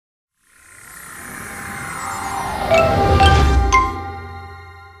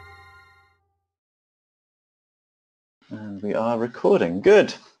And we are recording.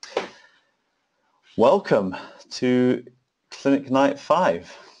 Good. Welcome to Clinic Night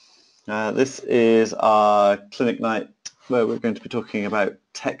 5. This is our clinic night where we're going to be talking about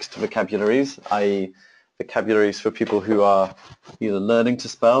text vocabularies, i.e. vocabularies for people who are either learning to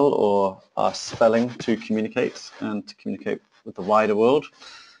spell or are spelling to communicate and to communicate with the wider world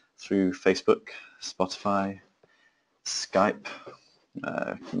through Facebook, Spotify, Skype.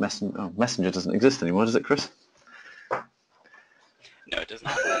 Messenger doesn't exist anymore, does it, Chris? No, it does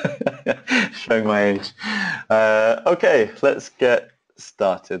not. Showing my age. Okay, let's get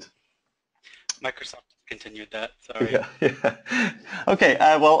started. Microsoft continued that, sorry. Yeah. Okay,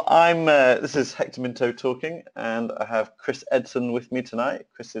 well, this is Hector Minto talking, and I have Chris Edson with me tonight.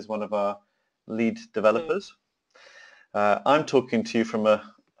 Chris is one of our lead developers. I'm talking to you from a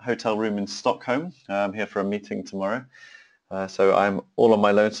hotel room in Stockholm. I'm here for a meeting tomorrow. So I'm all on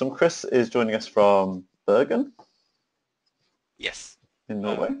my lonesome. Chris is joining us from Bergen. Yes. In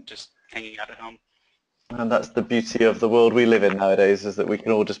Norway. Just hanging out at home. And that's the beauty of the world we live in nowadays, is that we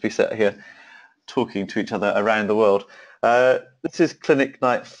can all just be sat here talking to each other around the world. This is Clinic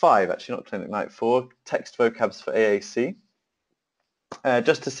Night 5, actually not Clinic Night 4, text vocabs for AAC.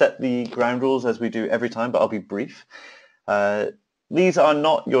 Just to set the ground rules as we do every time, but I'll be brief. These are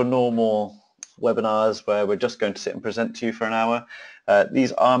not your normal webinars where we're just going to sit and present to you for an hour.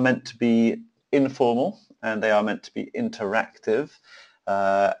 These are meant to be informal and they are meant to be interactive.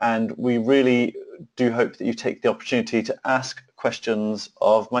 And we really do hope that you take the opportunity to ask questions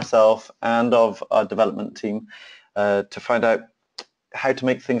of myself and of our development team to find out how to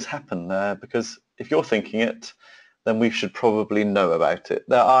make things happen. Because if you're thinking it, then we should probably know about it.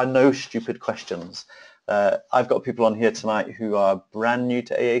 There are no stupid questions. I've got people on here tonight who are brand new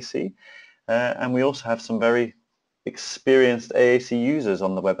to AAC, and we also have some very experienced AAC users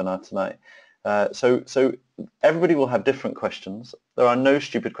on the webinar tonight. So everybody will have different questions. There are no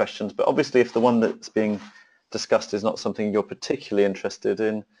stupid questions, but obviously if the one that's being discussed is not something you're particularly interested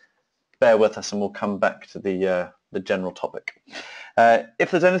in, bear with us and we'll come back to the general topic. If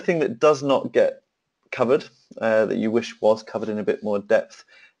there's anything that does not get covered, that you wish was covered in a bit more depth,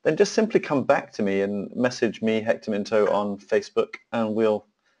 then just simply come back to me and message me, Hector Minto, on Facebook, and we'll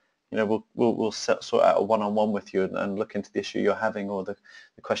sort out a one-on-one with you and look into the issue you're having or the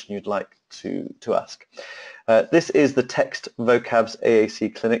question you'd like to ask. This is the Text Vocabs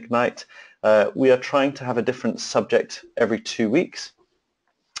AAC Clinic Night. We are trying to have a different subject every 2 weeks.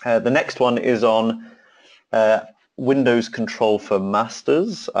 The next one is on Windows Control for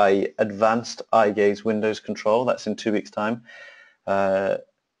Masters, i.e. Advanced Eye Gaze Windows Control. That's in 2 weeks' time.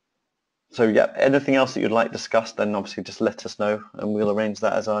 So yeah, anything else that you'd like discussed, then obviously just let us know and we'll arrange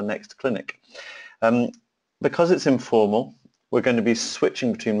that as our next clinic. Because it's informal, we're going to be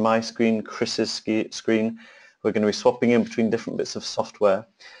switching between my screen, Chris's screen. We're going to be swapping in between different bits of software.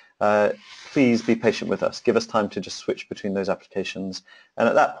 Please be patient with us. Give us time to just switch between those applications. And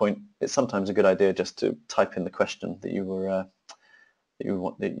at that point, it's sometimes a good idea just to type in the question that you were that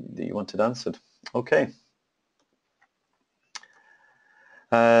you wanted answered. Okay.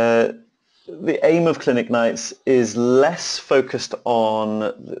 The aim of clinic nights is less focused on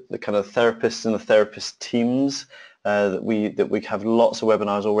the kind of therapists and the therapist teams that we have lots of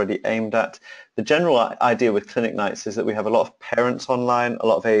webinars already aimed at. The general idea with clinic nights is that we have a lot of parents online, a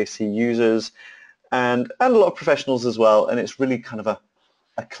lot of AAC users, and a lot of professionals as well, and it's really kind of a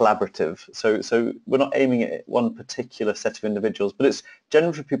collaborative. So we're not aiming at one particular set of individuals, but it's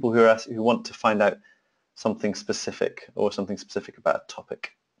generally for people who want to find out something specific or something specific about a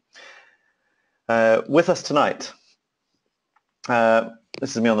topic. With us tonight,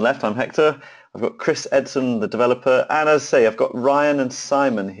 this is me on the left, I'm Hector. I've got Chris Edson, the developer, and as I say, I've got Ryan and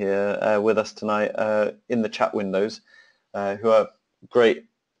Simon here with us tonight in the chat windows, who are great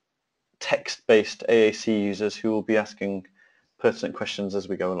text-based AAC users who will be asking pertinent questions as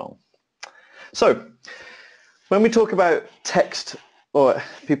we go along. So, when we talk about text or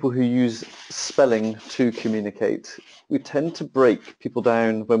people who use spelling to communicate, we tend to break people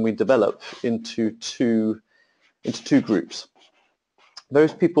down when we develop into two groups.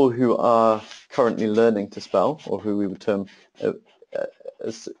 Those people who are currently learning to spell, or who we would term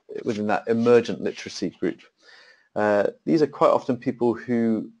as within that emergent literacy group. These are quite often people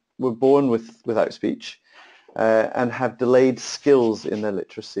who were born without speech and have delayed skills in their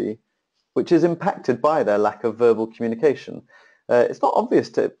literacy, which is impacted by their lack of verbal communication. It's not obvious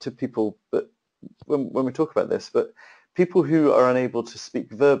to people, but when we talk about this, but people who are unable to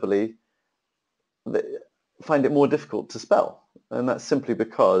speak verbally find it more difficult to spell, and that's simply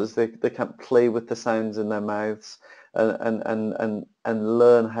because they can't play with the sounds in their mouths and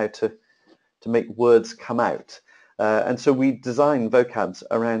learn how to make words come out. And so we design vocabs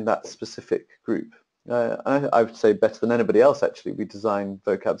around that specific group. I would say better than anybody else, actually, we design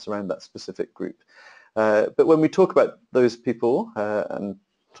vocabs around that specific group. But when we talk about those people and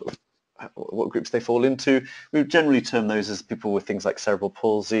sort of what groups they fall into, we generally term those as people with things like cerebral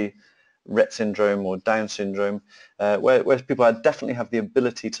palsy, Rett syndrome or Down syndrome, where people definitely have the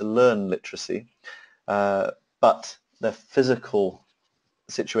ability to learn literacy, but their physical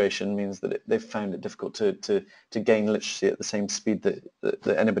situation means that they've found it difficult to gain literacy at the same speed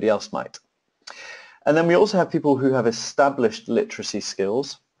that anybody else might. And then we also have people who have established literacy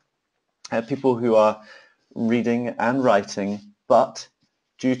skills, people who are reading and writing, but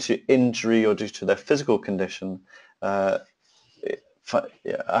due to injury or due to their physical condition, are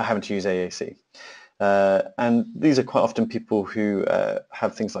having to use AAC. And these are quite often people who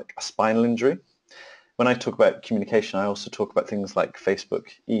have things like a spinal injury. When I talk about communication, I also talk about things like Facebook,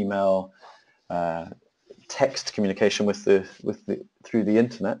 email, text communication through the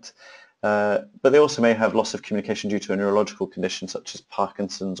internet. But they also may have loss of communication due to a neurological condition such as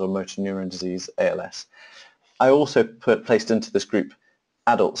Parkinson's or motor neuron disease, ALS. I also placed into this group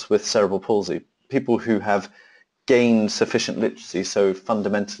adults with cerebral palsy, people who have gained sufficient literacy, so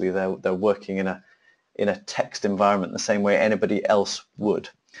fundamentally they're working in a text environment the same way anybody else would.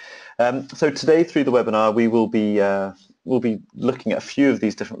 So today through the webinar we will be looking at a few of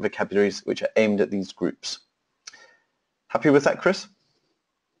these different vocabularies which are aimed at these groups. Happy with that, Chris?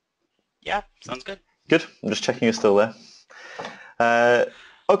 Yeah, sounds good. Good. I'm just checking you're still there.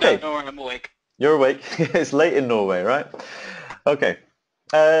 Okay. No, I'm awake. You're awake. It's late in Norway, right? Okay.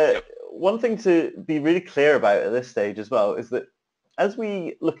 Yep. One thing to be really clear about at this stage as well is that as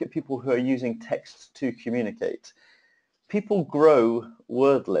we look at people who are using text to communicate, people grow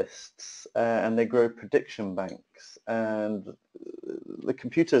word lists and they grow prediction banks, and the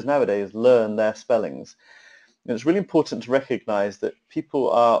computers nowadays learn their spellings. And it's really important to recognize that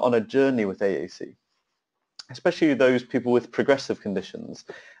people are on a journey with AAC, especially those people with progressive conditions.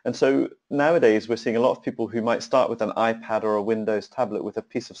 And so nowadays we're seeing a lot of people who might start with an iPad or a Windows tablet with a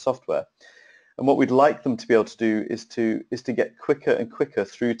piece of software. And what we'd like them to be able to do is to get quicker and quicker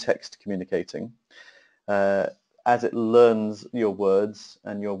through text communicating as it learns your words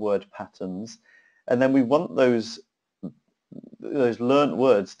and your word patterns. And then we want those learnt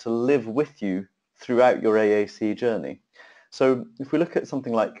words to live with you throughout your AAC journey. So if we look at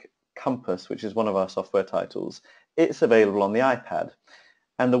something like Compass, which is one of our software titles, it's available on the iPad,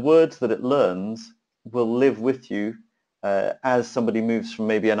 and the words that it learns will live with you as somebody moves from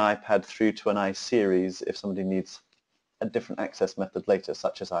maybe an iPad through to an iSeries if somebody needs a different access method later,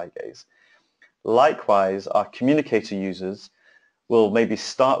 such as eye gaze. Likewise, our Communicator users will maybe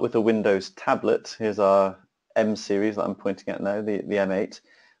start with a Windows tablet. Here's our M series that I'm pointing at now, the M8.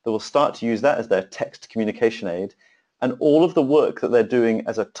 They will start to use that as their text communication aid, and all of the work that they're doing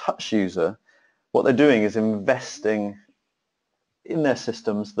as a touch user, what they're doing is investing in their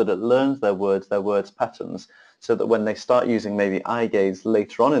systems that it learns their words patterns, so that when they start using maybe eye gaze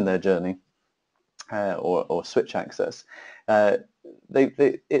later on in their journey or switch access,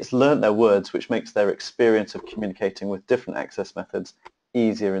 it's learned their words, which makes their experience of communicating with different access methods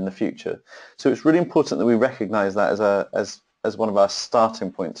easier in the future. So it's really important that we recognize that as one of our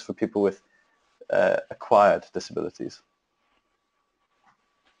starting points for people with acquired disabilities.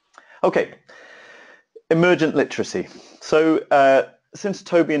 Okay, emergent literacy. So since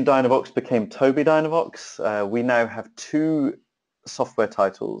Tobii and Dynavox became Tobii Dynavox, we now have two software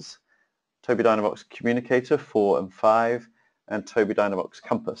titles, Tobii Dynavox Communicator 4 and 5 and Tobii Dynavox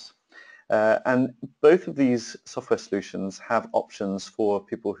Compass. And both of these software solutions have options for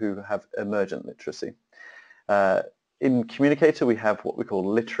people who have emergent literacy. In Communicator, we have what we call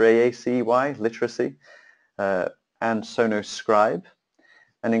LiterAACy, literacy, and Sono Scribe.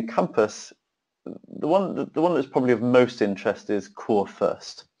 And in Compass, the one that's probably of most interest is Core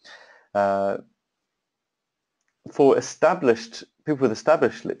First. For people with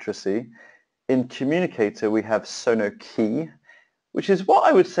established literacy, in Communicator we have Sono Key, which is what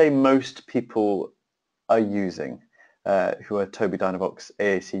I would say most people are using who are Tobii Dynavox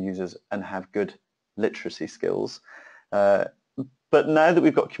AAC users and have good literacy skills. But now that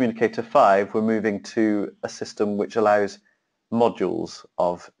we've got Communicator 5, we're moving to a system which allows modules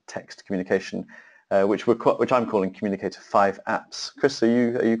of text communication, which I'm calling Communicator 5 apps. Chris, are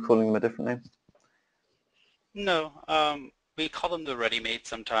you calling them a different name? No, we call them the ready-made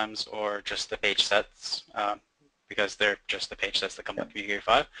sometimes, or just the page sets, because they're just the page sets that come with Communicator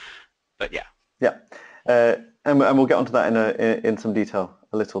 5. But yeah. Yeah, and we'll get onto that in some detail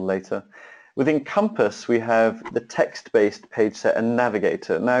a little later. Within Compass, we have the text-based page set and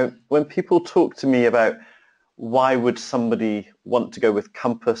Navigator. Now, when people talk to me about why would somebody want to go with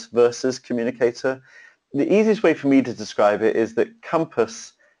Compass versus Communicator? The easiest way for me to describe it is that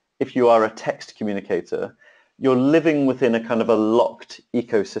Compass, if you are a text communicator, you're living within a kind of a locked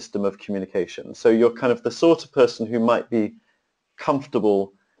ecosystem of communication. So you're kind of the sort of person who might be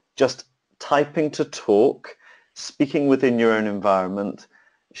comfortable just typing to talk, speaking within your own environment,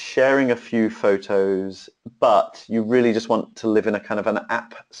 sharing a few photos, but you really just want to live in a kind of an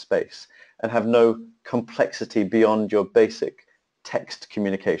app space and have no complexity beyond your basic text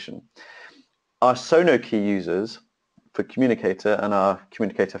communication. Our Sono Key users for Communicator and our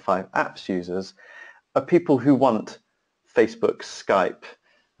Communicator 5 apps users are people who want Facebook, Skype,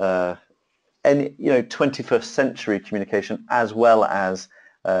 any 21st century communication, as well as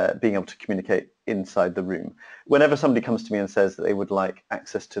being able to communicate inside the room. Whenever somebody comes to me and says that they would like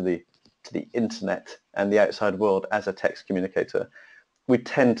access to the internet and the outside world as a text communicator, we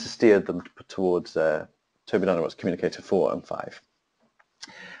tend to steer them towards Tobii Dynavox Communicator 4 and 5.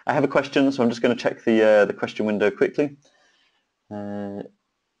 I have a question, so I'm just going to check the question window quickly.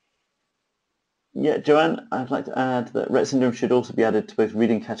 Yeah, Joanne, I'd like to add that Rett syndrome should also be added to both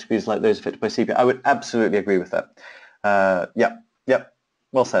reading categories like those affected by CP. I would absolutely agree with that. Yeah,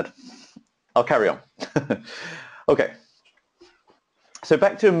 well said. I'll carry on. Okay. So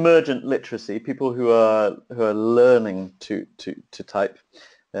back to emergent literacy, people who are learning to type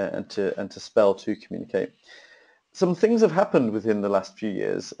and to spell to communicate. Some things have happened within the last few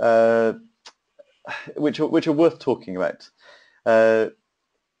years, which are worth talking about.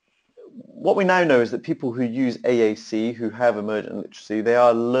 What we now know is that people who use AAC, who have emergent literacy, they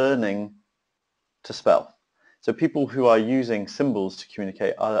are learning to spell. So people who are using symbols to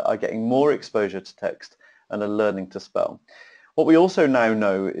communicate are getting more exposure to text and are learning to spell. What we also now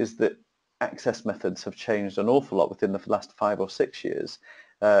know is that access methods have changed an awful lot within the last 5 or 6 years.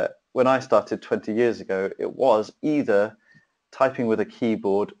 When I started 20 years ago, it was either typing with a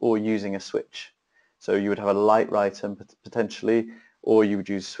keyboard or using a switch. So you would have a light writer potentially, or you would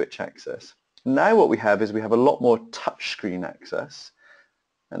use switch access. Now what we have is we have a lot more touchscreen access,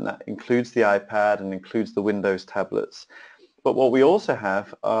 and that includes the iPad and includes the Windows tablets. But what we also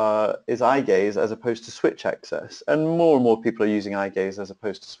have is eye gaze as opposed to switch access, and more people are using eye gaze as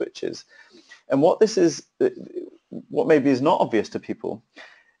opposed to switches. And what maybe is not obvious to people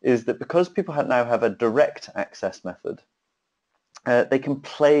is that because people now have a direct access method, they can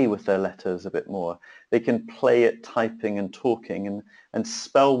play with their letters a bit more. They can play at typing and talking and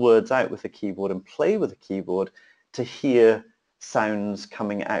spell words out with a keyboard and play with a keyboard to hear sounds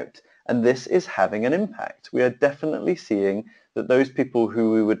coming out. And this is having an impact. We are definitely seeing that those people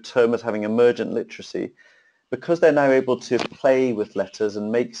who we would term as having emergent literacy, because they're now able to play with letters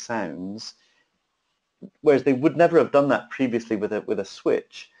and make sounds, whereas they would never have done that previously with a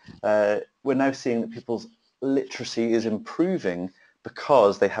switch, we're now seeing that people's literacy is improving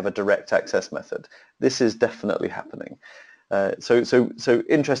because they have a direct access method. This is definitely happening. So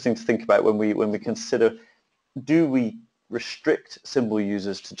interesting to think about when we consider, do we restrict symbol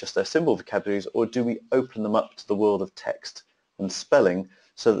users to just their symbol vocabularies, or do we open them up to the world of text and spelling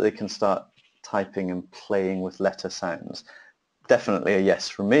so that they can start typing and playing with letter sounds? Definitely a yes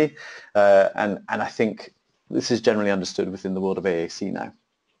from me, and I think this is generally understood within the world of AAC now.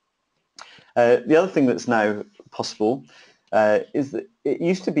 The other thing that's now possible is that it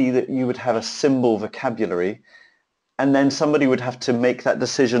used to be that you would have a symbol vocabulary and then somebody would have to make that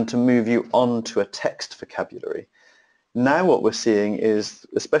decision to move you on to a text vocabulary. Now what we're seeing is,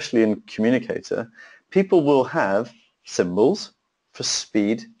 especially in Communicator, people will have symbols for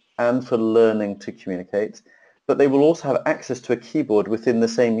speed and for learning to communicate, but they will also have access to a keyboard within the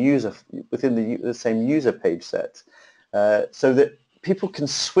same user page set, so that people can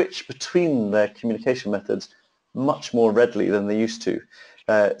switch between their communication methods much more readily than they used to.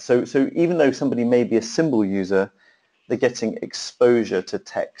 So even though somebody may be a symbol user, they're getting exposure to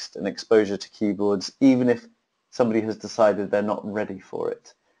text and exposure to keyboards, even if somebody has decided they're not ready for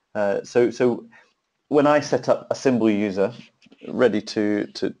it. So when I set up a symbol user ready to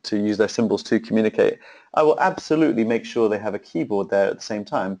use their symbols to communicate, I will absolutely make sure they have a keyboard there at the same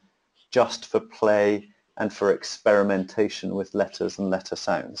time, just for play and for experimentation with letters and letter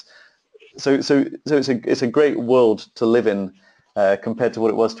sounds. So it's a great world to live in compared to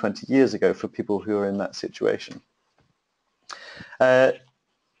what it was 20 years ago for people who are in that situation.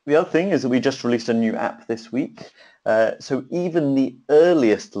 The other thing is that we just released a new app this week. So even the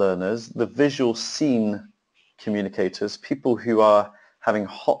earliest learners, the visual scene communicators, people who are having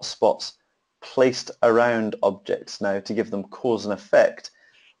hotspots placed around objects now to give them cause and effect,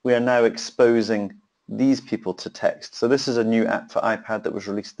 we are now exposing these people to text. So this is a new app for iPad that was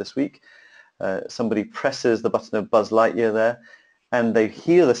released this week. Somebody presses the button of Buzz Lightyear there, and they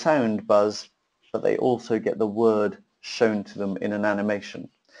hear the sound buzz, but they also get the word shown to them in an animation.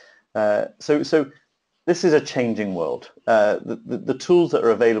 So this is a changing world. The tools that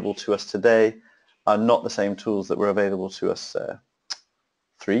are available to us today are not the same tools that were available to us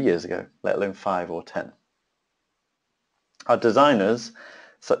 3 years ago, let alone 5 or 10. Our designers,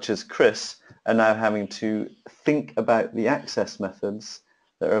 such as Chris, are now having to think about the access methods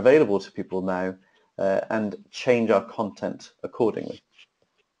that are available to people now and change our content accordingly.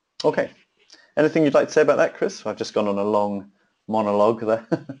 Okay, anything you'd like to say about that, Chris? I've just gone on a long monologue there.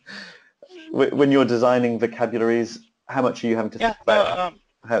 When you're designing vocabularies, how much are you having to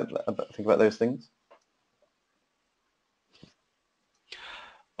think about those things?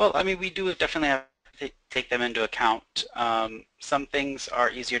 Well, I mean, we do definitely have to take them into account. Some things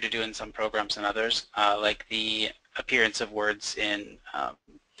are easier to do in some programs than others, like the appearance of words in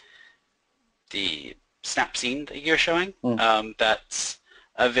the snap scene that you're showing. That's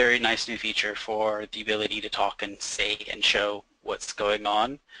a very nice new feature for the ability to talk and say and show what's going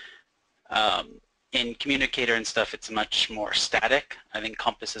on. In Communicator and stuff, it's much more static. I think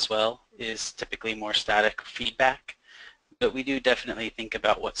Compass as well is typically more static feedback. But we do definitely think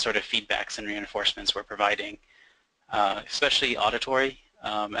about what sort of feedbacks and reinforcements we're providing, especially auditory,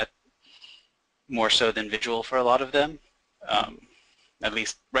 more so than visual for a lot of them. At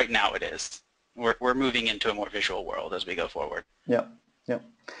least right now it is. We're moving into a more visual world as we go forward. Yeah, yeah.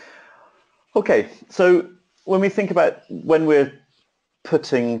 Okay, so when we think about when we're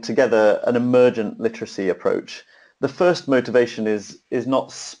putting together an emergent literacy approach, the first motivation is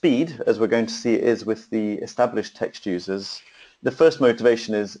not speed, as we're going to see it is with the established text users. The first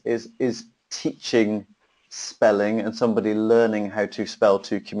motivation is teaching spelling and somebody learning how to spell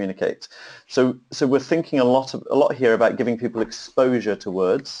to communicate. So we're thinking a lot here about giving people exposure to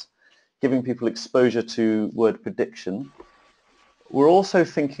words, giving people exposure to word prediction. We're also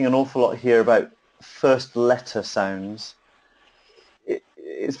thinking an awful lot here about first letter sounds.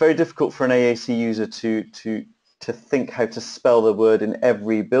 It's very difficult for an AAC user to think how to spell the word in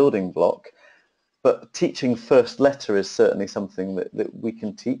every building block, but teaching first letter is certainly something that we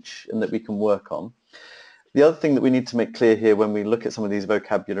can teach and that we can work on. The other thing that we need to make clear here when we look at some of these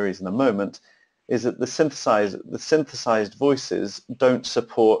vocabularies in a moment is that the synthesized voices don't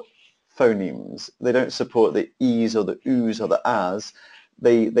support phonemes. They don't support the e's or the oo's or the ahs.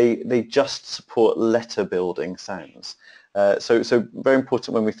 They just support letter building sounds. So very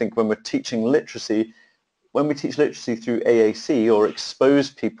important when we're teaching literacy. When we teach literacy through AAC or expose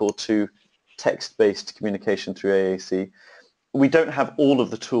people to text-based communication through AAC, we don't have all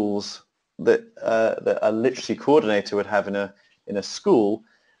of the tools that a literacy coordinator would have in a school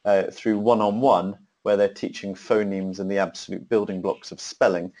through one-on-one, where they're teaching phonemes and the absolute building blocks of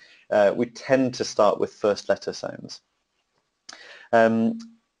spelling. We tend to start with first letter sounds. Some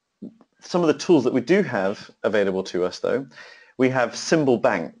of the tools that we do have available to us, though, we have symbol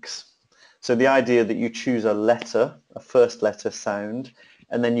banks. So the idea that you choose a letter, a first letter sound,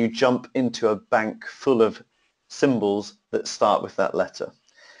 and then you jump into a bank full of symbols that start with that letter.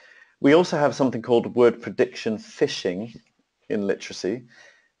 We also have something called word prediction fishing in literacy.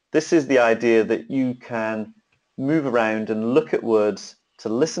 This is the idea that you can move around and look at words to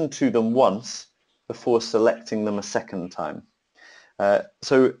listen to them once before selecting them a second time.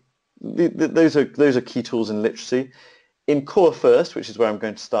 So those are key tools in literacy. In Core First, which is where I'm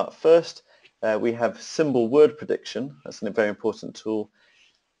going to start first, we have symbol word prediction. That's a very important tool.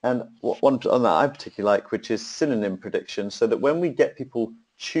 And one that I particularly like, which is synonym prediction, so that when we get people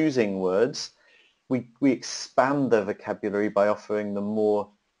choosing words, we expand their vocabulary by offering them more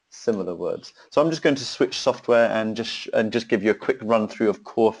similar words. So I'm just going to switch software and just give you a quick run through of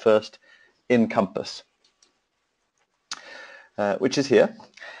Core First in Compass, which is here.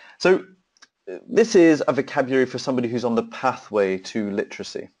 So this is a vocabulary for somebody who's on the pathway to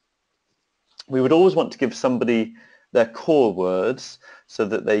literacy. We would always want to give somebody their core words so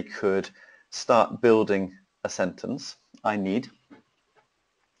that they could start building a sentence. I need.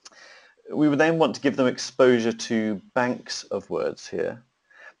 We would then want to give them exposure to banks of words here,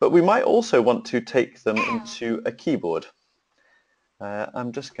 but we might also want to take them into a keyboard.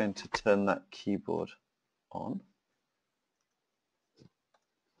 I'm just going to turn that keyboard on.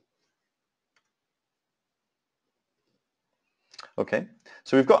 Okay,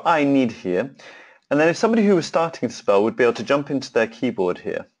 so we've got I need here, and then if somebody who was starting to spell would be able to jump into their keyboard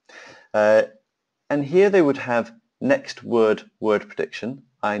here, and here they would have next word prediction.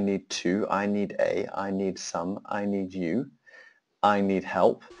 I need to, I need a, I need some, I need you, I need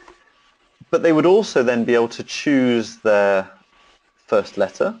help. But they would also then be able to choose their first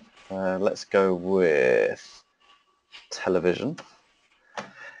letter, Let's go with television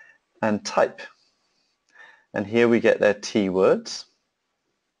and type. And here we get their T words,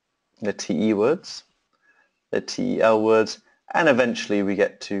 their TE words, their TEL words, and eventually we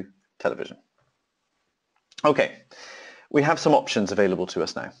get to television. Okay, we have some options available to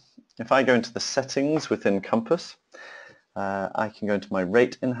us now. If I go into the settings within Compass, I can go into my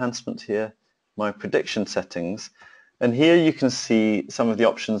rate enhancement here, my prediction settings, and here you can see some of the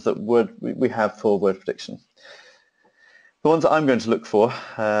options that we have for word prediction. The ones that I'm going to look for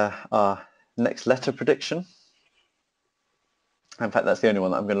are next letter prediction. In fact, that's the only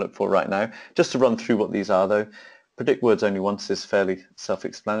one that I'm going to look for right now. Just to run through what these are though, predict words only once is fairly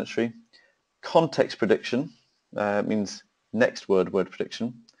self-explanatory. Context prediction means next word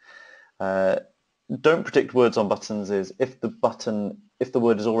prediction. Don't predict words on buttons is if the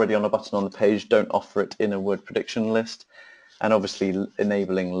word is already on a button on the page, don't offer it in a word prediction list. And obviously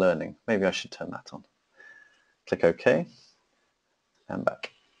enabling learning. Maybe I should turn that on. Click OK and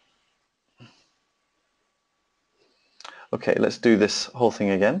back. Okay, let's do this whole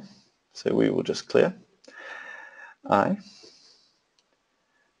thing again. So we will just clear. I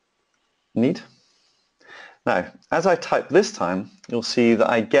need. Now, as I type this time, you'll see that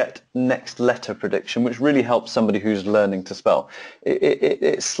I get next letter prediction, which really helps somebody who's learning to spell.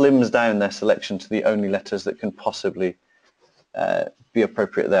 It slims down their selection to the only letters that can possibly be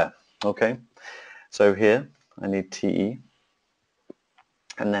appropriate there. Okay, so here I need TE,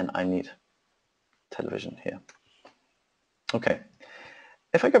 and then I need television here. Okay,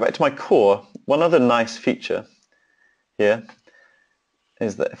 if I go back to my core, one other nice feature here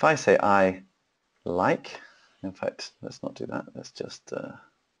is that if I say I like, in fact, let's not do that, let's just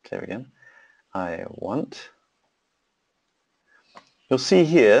clear again, I want, you'll see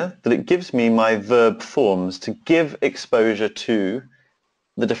here that it gives me my verb forms to give exposure to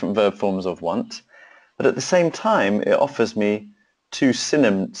the different verb forms of want, but at the same time it offers me two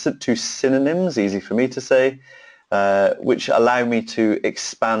synonyms, easy for me to say, which allow me to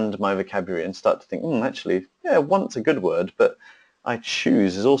expand my vocabulary and start to think, actually, yeah, want's a good word, but I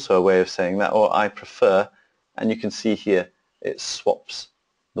choose is also a way of saying that, or I prefer, and you can see here it swaps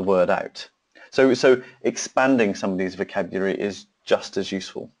the word out. So expanding somebody's vocabulary is just as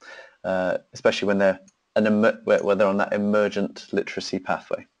useful, especially when they're on that emergent literacy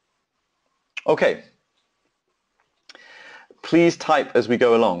pathway. Okay. Please type as we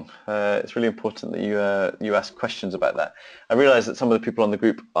go along. It's really important that you ask questions about that. I realize that some of the people on the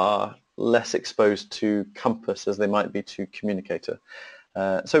group are less exposed to Compass as they might be to Communicator.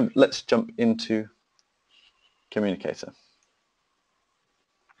 So let's jump into Communicator.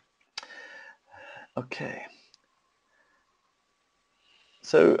 Okay.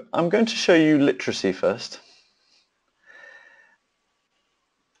 So I'm going to show you literacy first.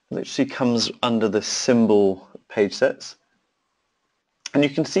 Literacy comes under the symbol page sets. And you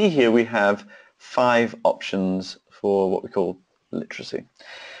can see here we have 5 options for what we call literacy.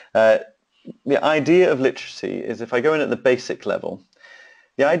 The idea of literacy is, if I go in at the basic level,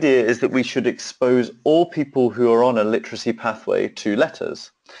 the idea is that we should expose all people who are on a literacy pathway to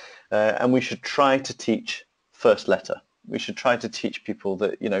letters, and we should try to teach first letter. We should try to teach people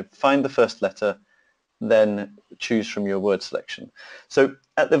that, find the first letter, then choose from your word selection. So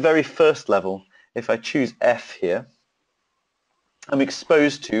at the very first level, if I choose F here, I'm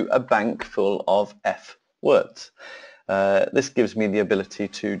exposed to a bank full of F words. This gives me the ability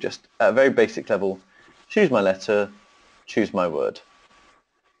to just, at a very basic level, choose my letter, choose my word.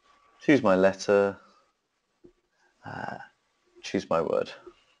 Choose my letter, choose my word.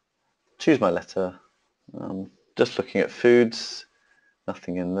 Choose my letter. Just looking at foods,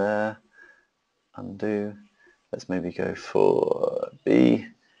 nothing in there. Undo. Let's maybe go for B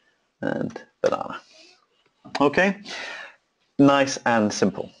and banana. Okay. Nice and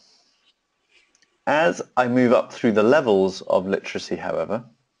simple. As I move up through the levels of literacy, however,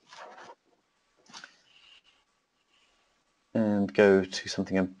 and go to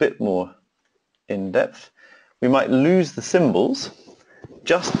something a bit more in-depth, we might lose the symbols,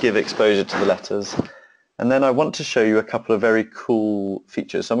 just give exposure to the letters, and then I want to show you a couple of very cool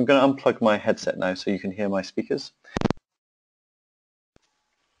features. So I'm going to unplug my headset now so you can hear my speakers.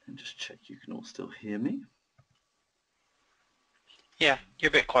 And just check you can all still hear me. Yeah, you're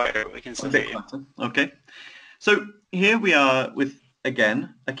a bit quieter, but we can still hear you. Okay. So here we are with,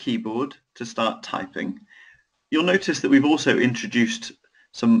 again, a keyboard to start typing. You'll notice that we've also introduced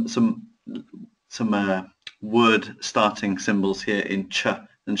some word starting symbols here in ch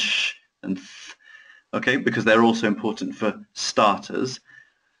and sh and th, okay, because they're also important for starters.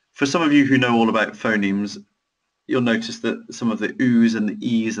 For some of you who know all about phonemes, you'll notice that some of the U's and the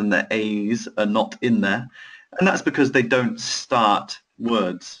E's and the A's are not in there. And that's because they don't start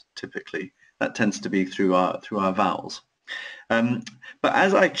words typically. That tends to be through our vowels. But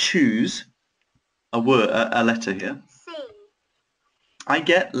as I choose a letter here, C. I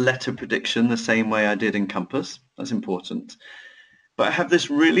get letter prediction the same way I did in Compass. That's important. But I have this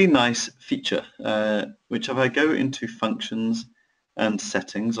really nice feature, which if I go into functions and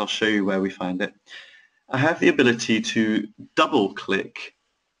settings, I'll show you where we find it. I have the ability to double click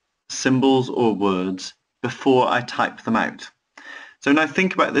symbols or words before I type them out. So now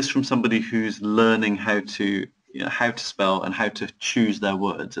think about this from somebody who's learning how to spell and how to choose their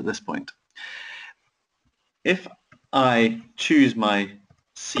words at this point. If I choose my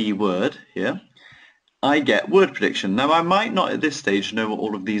C word here, I get word prediction. Now I might not at this stage know what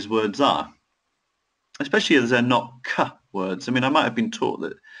all of these words are, especially as they're not K words. I mean, I might have been taught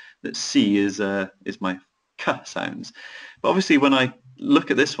that C is my K sounds. But obviously when I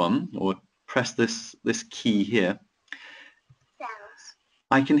look at this one or press this key here, Cells.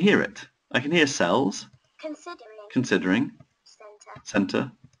 I can hear it. I can hear cells, considering,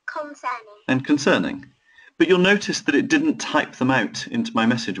 center, Concerning. and concerning. But you'll notice that it didn't type them out into my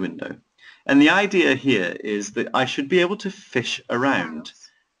message window. And the idea here is that I should be able to fish around,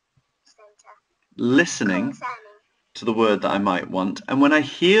 Center. listening Concerning. to the word that I might want. And when I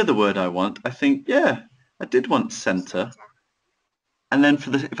hear the word I want, I think, yeah, I did want center. And then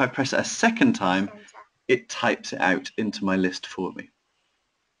if I press it a second time, Center. it types it out into my list for me.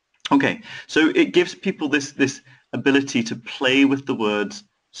 Okay, so it gives people this ability to play with the words,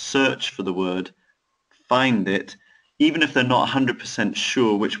 search for the word, find it, even if they're not 100%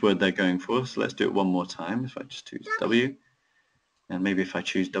 sure which word they're going for. So let's do it one more time. If I just choose W, and maybe if I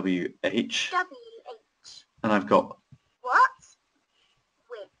choose WH, WH. and I've got What?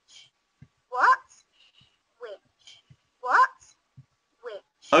 Which? What? Which? What?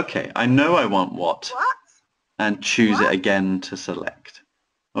 Which? okay, I know I want what, What? and choose it What? again to select.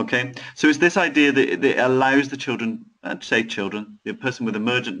 Okay, so it's this idea that it allows the children, I'd say children, the person with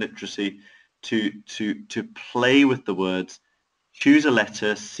emergent literacy, to play with the words, choose a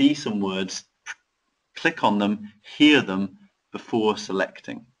letter, see some words, click on them, hear them before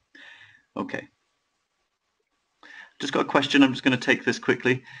selecting. Okay. Just got a question. I'm just going to take this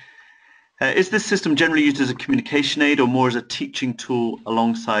quickly. Is this system generally used as a communication aid or more as a teaching tool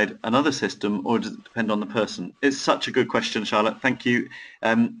alongside another system, or does it depend on the person? It's such a good question, Charlotte. Thank you.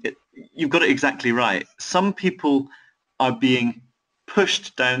 You've got it exactly right. Some people are being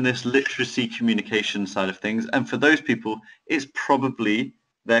pushed down this literacy communication side of things, and for those people, it's probably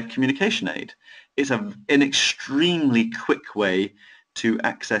their communication aid. It's an extremely quick way to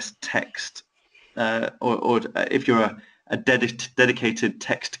access text, or if you're a dedicated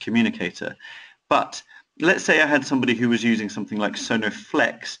text communicator. But let's say I had somebody who was using something like Sono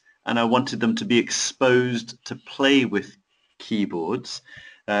Flex and I wanted them to be exposed to play with keyboards.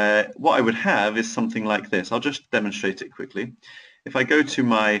 What I would have is something like this. I'll just demonstrate it quickly. If I go to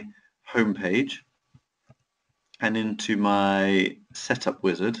my home page and into my setup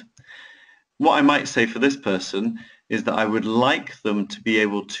wizard, what I might say for this person is that I would like them to be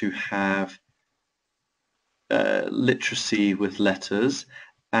able to have literacy with letters,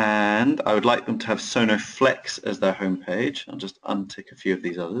 and I would like them to have Sono Flex as their home page. I'll just untick a few of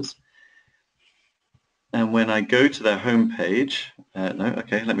these others. And when I go to their home page, let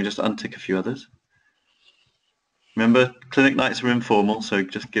me just untick a few others. Remember, clinic nights are informal, so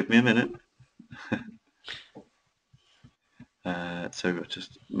just give me a minute. So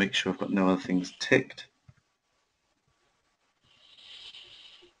just make sure I've got no other things ticked.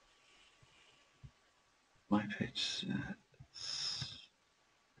 My page.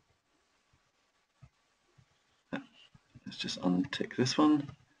 Let's just untick this one.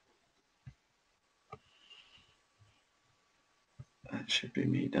 That should be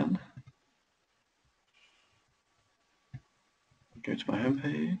me done. Go to my home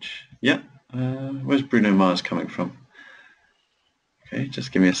page. Yep. Where's Bruno Mars coming from? Okay,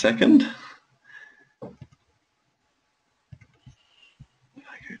 just give me a second. If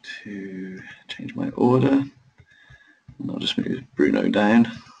I go to change my order, and I'll just move Bruno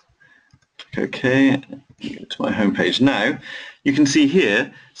down. Click OK. Go to my home page now. You can see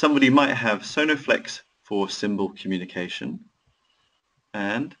here somebody might have Sono Flex for symbol communication,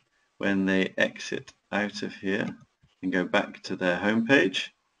 and when they exit out of here and go back to their home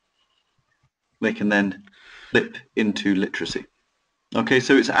page, they can then flip into literacy. Okay,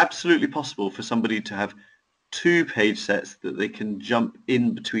 so it's absolutely possible for somebody to have two page sets that they can jump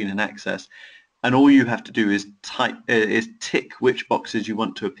in between and access, and all you have to do is tick which boxes you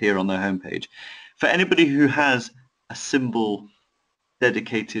want to appear on their home page. For anybody who has a symbol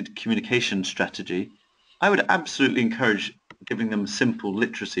dedicated communication strategy, I would absolutely encourage giving them simple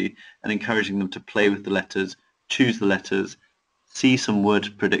literacy and encouraging them to play with the letters, choose the letters, see some word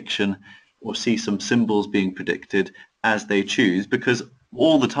prediction or see some symbols being predicted as they choose, because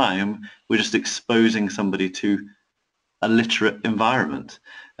all the time we're just exposing somebody to a literate environment.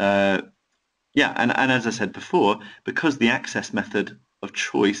 Yeah, and as I said before, because the access method of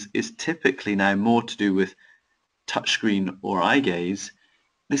choice is typically now more to do with touchscreen or eye gaze,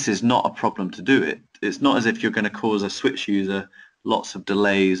 this is not a problem to do it. It's not as if you're going to cause a switch user lots of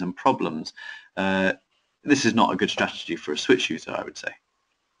delays and problems. This is not a good strategy for a switch user, I would say.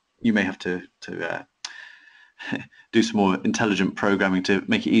 You may have to do some more intelligent programming to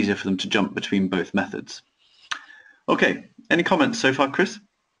make it easier for them to jump between both methods. Okay, any comments so far, Chris?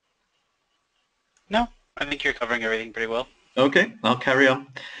 No, I think you're covering everything pretty well. Okay, I'll carry on.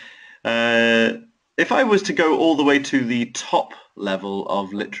 If I was to go all the way to the top level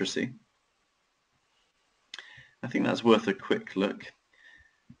of literacy, I think that's worth a quick look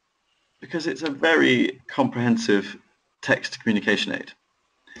because it's a very comprehensive text communication aid.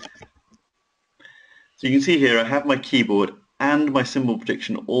 So you can see here I have my keyboard and my symbol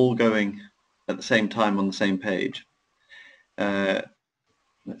prediction all going at the same time on the same page.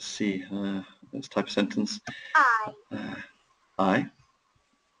 Let's see, let's type a sentence. I.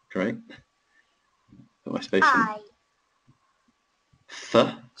 Great. Put my space in.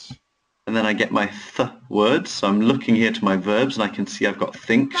 Th. And then I get my th words. So I'm looking here to my verbs and I can see I've got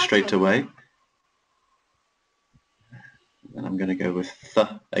think straight away. And I'm going to go with th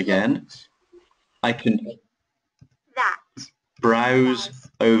again. I can browse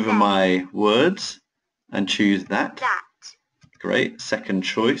over my words and choose that. Great. Second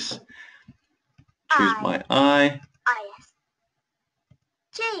choice. Choose my I.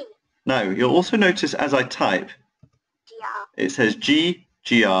 G. Now, you'll also notice as I type, it says G,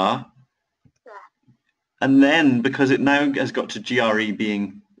 GR, and then because it now has got to GRE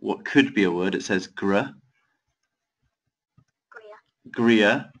being what could be a word, it says gr,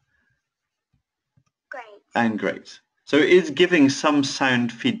 gria, and great. So it is giving some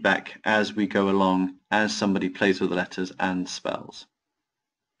sound feedback as we go along, as somebody plays with the letters and spells.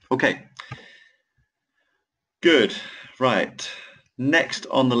 Okay, good, right. Next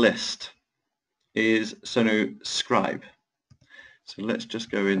on the list is Sono Scribe. So let's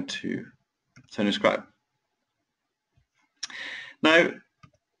just go into Sono Scribe. Now,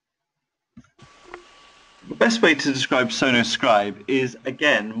 the best way to describe Sono Scribe is,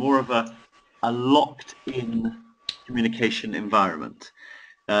 again, more of a locked-in communication environment.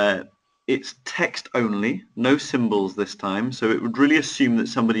 It's text only, no symbols this time, so it would really assume that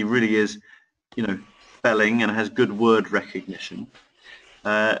somebody really is, you know, spelling and has good word recognition.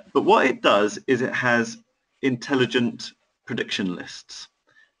 But what it does is it has intelligent prediction lists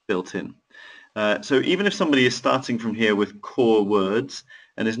built in. So even if somebody is starting from here with core words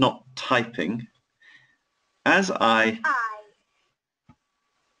and is not typing, as I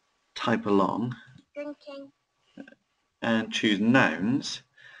type along and choose nouns,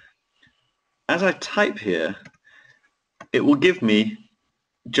 as I type here, it will give me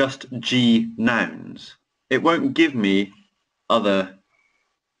just G nouns. It won't give me other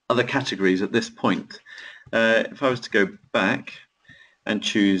categories at this point. If I was to go back and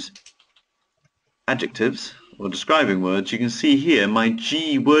choose adjectives or describing words, you can see here my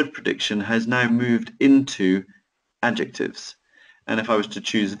G word prediction has now moved into adjectives. And if I was to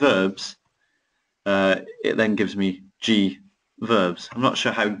choose verbs, it then gives me G verbs. I'm not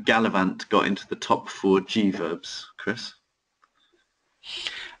sure how Gallivant got into the top 4 G verbs, Chris.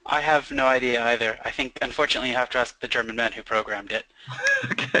 I have no idea either. I think, unfortunately, you have to ask the German man who programmed it.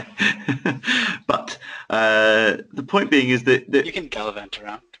 Okay. But the point being is that you can gallivant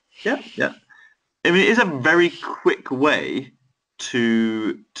around. Yeah, yeah. I mean, it is a very quick way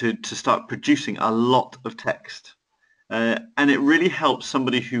to start producing a lot of text, and it really helps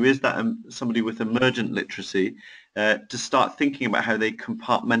somebody who is somebody with emergent literacy to start thinking about how they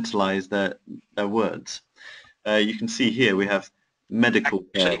compartmentalize their words. You can see here we have medical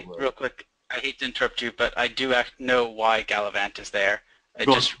care. Actually, real quick, I hate to interrupt you, but I do know why gallivant is there.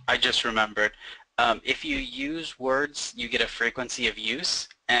 I just remembered. If you use words, you get a frequency of use,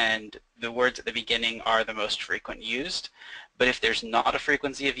 and the words at the beginning are the most frequent used. But if there's not a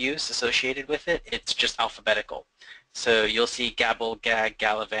frequency of use associated with it, it's just alphabetical. So you'll see gabble, gag,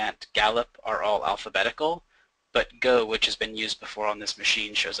 gallivant, gallop are all alphabetical, but go, which has been used before on this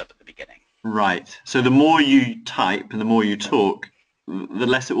machine, shows up at the beginning. Right. So the more you type and the more you talk, the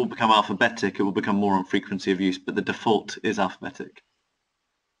less it will become alphabetic. It will become more on frequency of use, but the default is alphabetic.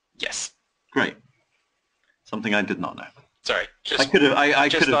 Yes. Great. something I did not know. Sorry, I could have. I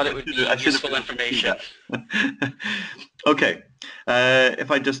just could have. thought it would be useful information. Okay, if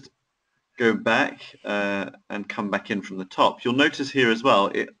I just go back and come back in from the top, you'll notice here as well,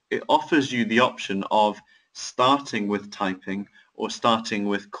 it offers you the option of starting with typing or starting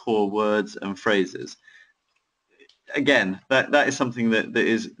with core words and phrases. Again, that is something that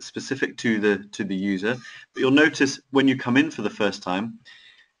is specific to the user. But you'll notice when you come in for the first time,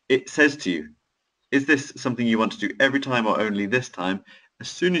 it says to you, is this something you want to do every time or only this time? As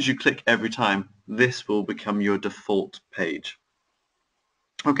soon as you click every time, this will become your default page.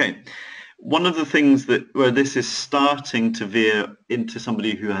 Okay, one of the things where this is starting to veer into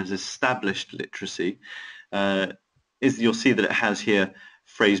somebody who has established literacy is you'll see that it has here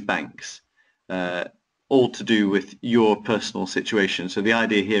phrase banks, all to do with your personal situation. So the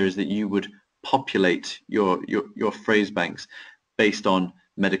idea here is that you would populate your phrase banks based on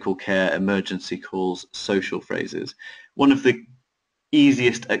medical care, emergency calls, social phrases. One of the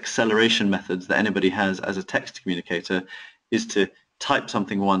easiest acceleration methods that anybody has as a text communicator is to type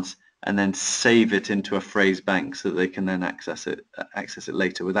something once and then save it into a phrase bank so that they can then access it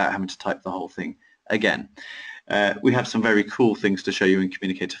later without having to type the whole thing again. We have some very cool things to show you in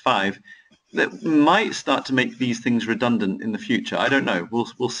Communicator 5 that might start to make these things redundant in the future. I don't know.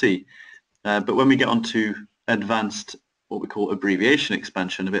 We'll see. But when we get onto advanced, what we call abbreviation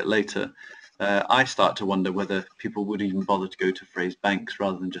expansion a bit later, I start to wonder whether people would even bother to go to phrase banks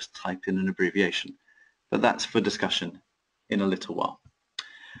rather than just type in an abbreviation. But that's for discussion in a little while.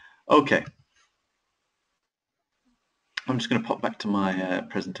 Okay. I'm just going to pop back to my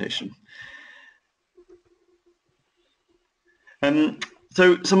presentation.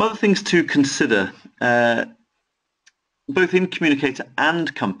 So some other things to consider, both in Communicator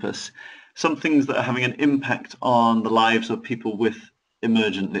and Compass, some things that are having an impact on the lives of people with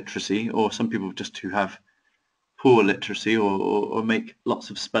emergent literacy, or some people just who have poor literacy or make lots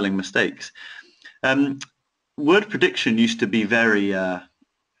of spelling mistakes. Word prediction used to be very,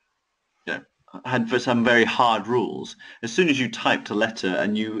 had some very hard rules. As soon as you typed a letter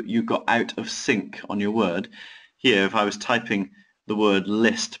and you got out of sync on your word, here if I was typing the word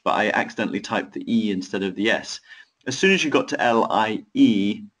list but I accidentally typed the E instead of the S, as soon as you got to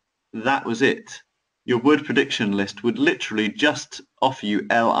L-I-E, that was it. Your word prediction list would literally just offer you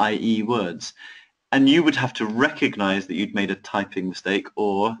L-I-E words, and you would have to recognize that you'd made a typing mistake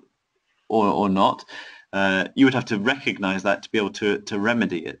or not. You would have to recognize that to be able to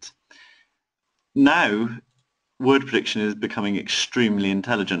remedy it. Now, word prediction is becoming extremely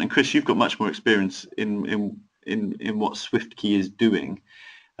intelligent, and Chris, you've got much more experience in what SwiftKey is doing,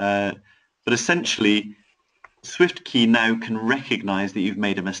 but essentially SwiftKey now can recognize that you've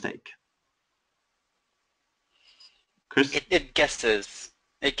made a mistake. Chris? It guesses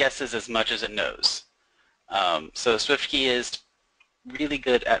as much as it knows. So SwiftKey is really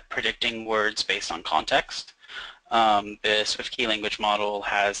good at predicting words based on context. The SwiftKey language model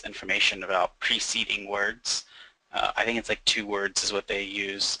has information about preceding words. I think it's like 2 words is what they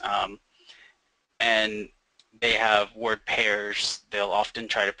use. And they have word pairs. They'll often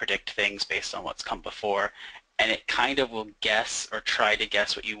try to predict things based on what's come before. And it kind of will guess or try to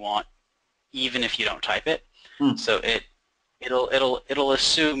guess what you want even if you don't type it. So it'll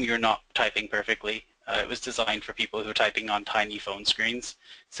assume you're not typing perfectly. It was designed for people who are typing on tiny phone screens,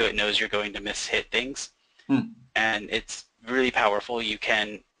 so it knows you're going to mishit things. And it's really powerful. You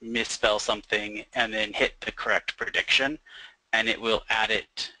can misspell something and then hit the correct prediction, and it will add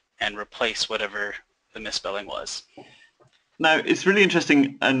it and replace whatever the misspelling was. Now it's really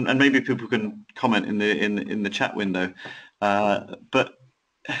interesting, and maybe people can comment in the chat window. But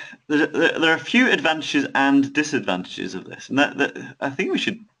there are a few advantages and disadvantages of this, and that I think we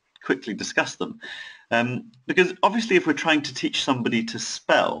should quickly discuss them. Because obviously, if we're trying to teach somebody to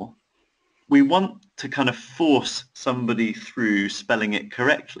spell, we want to kind of force somebody through spelling it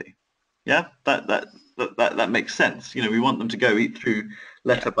correctly. Yeah, that makes sense. You know, we want them to go through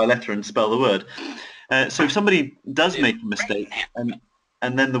letter by letter and spell the word. So if somebody does make a mistake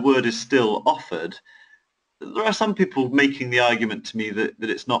and then the word is still offered, there are some people making the argument to me that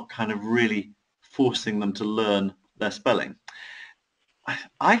it's not kind of really forcing them to learn their spelling.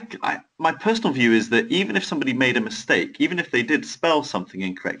 My personal view is that even if somebody made a mistake, even if they did spell something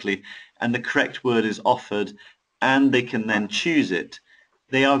incorrectly and the correct word is offered and they can then choose it,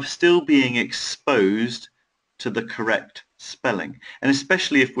 they are still being exposed to the correct spelling. And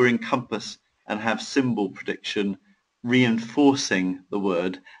especially if we're in Compass and have symbol prediction reinforcing the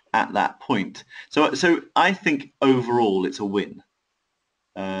word at that point. So I think overall it's a win.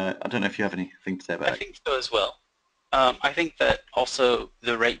 I don't know if you have anything to say about it. I think so as well. I think that also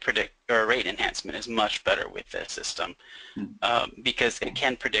the rate enhancement is much better with this system because it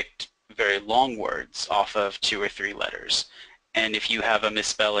can predict very long words off of 2 or 3 letters. And if you have a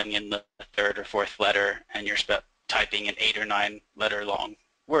misspelling in the 3rd or 4th letter and you're typing an 8 or 9 letter long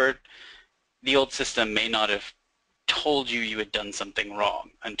word, the old system may not have told you had done something wrong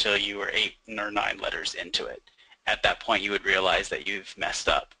until you were 8 or 9 letters into it. At that point, you would realize that you've messed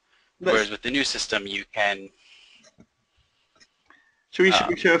up. Whereas with the new system, you can should we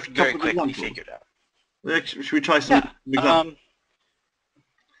show a couple very of quickly examples? figure it out. Should we try some examples?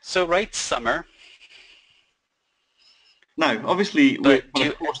 So write summer. Now, obviously, we're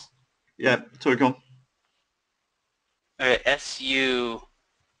of course. Yeah, sorry, go on. Okay, SU.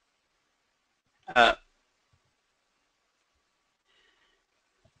 Yeah.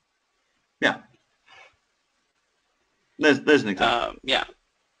 There's an example. Yeah.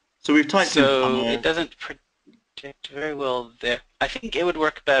 So we've typed in summer. It doesn't predict very well there. I think it would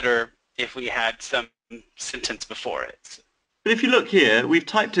work better if we had some sentence before it. But if you look here, we've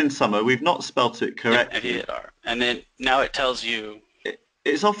typed in summer. We've not spelt it correctly. Yeah, and then now it tells you.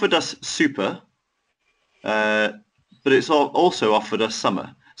 It's offered us super, but it's also offered us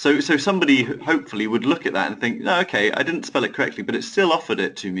summer. So somebody hopefully would look at that and think, no, okay, I didn't spell it correctly, but it still offered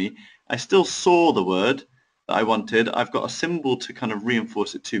it to me. I still saw the word that I wanted. I've got a symbol to kind of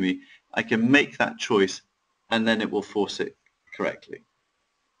reinforce it to me. I can make that choice, and then it will force it correctly.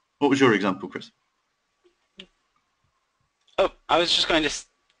 What was your example, Chris? Oh, I was just going to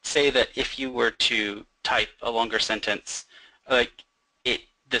say that if you were to type a longer sentence, like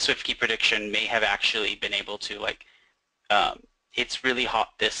the Swift key prediction may have actually been able to, like, it's really hot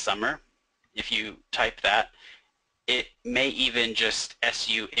this summer. If you type that, it may even just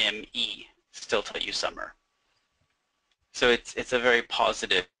S-U-M-E still tell you summer. So it's a very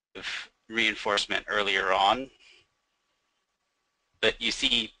positive reinforcement earlier on. But you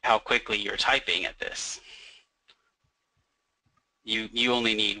see how quickly you're typing at this. You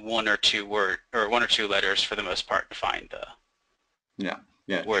only need 1 or 2 letters for the most part to find the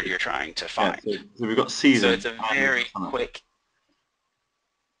word you're trying to find. Yeah, so we've got season. So it's a very quick.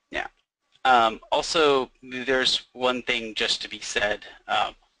 Yeah. Also, there's one thing just to be said.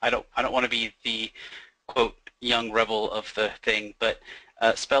 I don't want to be the quote young rebel of the thing, but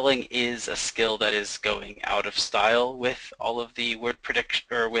spelling is a skill that is going out of style with all of the word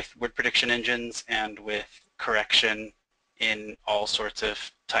prediction engines and with correction in all sorts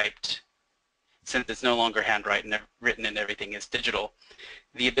of typed. Since it's no longer handwritten and everything is digital,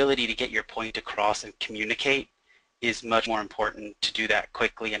 the ability to get your point across and communicate is much more important to do that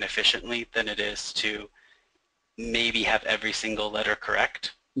quickly and efficiently than it is to maybe have every single letter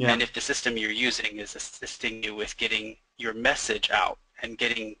correct. Yeah. And if the system you're using is assisting you with getting your message out and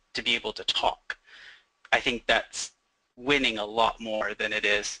getting to be able to talk, I think that's winning a lot more than it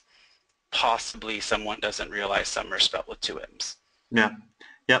is possibly someone doesn't realize summer spelled with 2 M's. Yeah.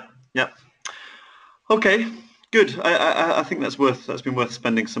 Yep. Okay. Good. I think that's been worth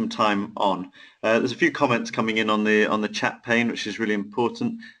spending some time on. There's a few comments coming in on the chat pane, which is really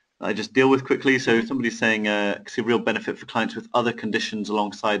important. I just deal with quickly. So somebody's saying see a real benefit for clients with other conditions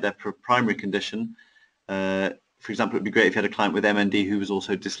alongside their primary condition. For example, it'd be great if you had a client with MND who was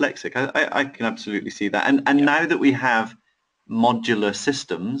also dyslexic. I can absolutely see that. And now that we have modular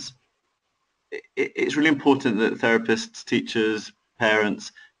systems, it's really important that therapists, teachers,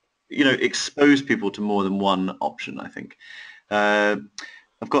 parents, expose people to more than one option, I think.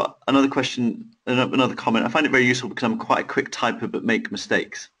 I've got another question, another comment. I find it very useful because I'm quite a quick typer but make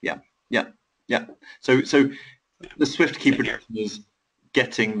mistakes. Yeah. So the Swift key prediction is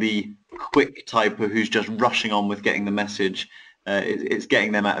getting the quick typer who's just rushing on with getting the message. It's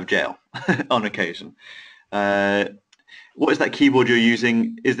getting them out of jail on occasion. What is that keyboard you're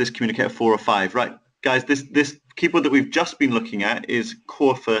using? Is this Communicator 4 or 5? Right, guys, this keyboard that we've just been looking at is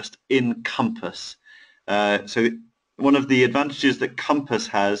Core First in Compass. So one of the advantages that Compass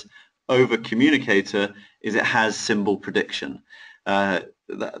has over Communicator is it has symbol prediction.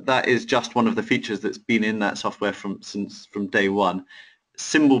 That is just one of the features that's been in that software from day one.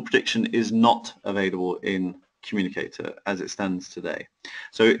 Symbol prediction is not available in Communicator as it stands today.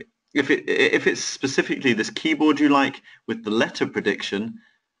 So if it's specifically this keyboard you like with the letter prediction,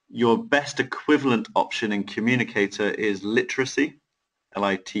 your best equivalent option in Communicator is LiterAACy,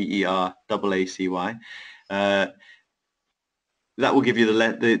 LiterAACy. That will give you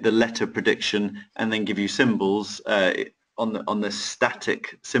the letter prediction and then give you symbols on the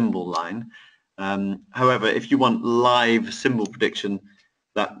static symbol line. However, if you want live symbol prediction,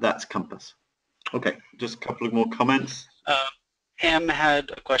 that's Compass. Okay, just a couple of more comments. Pam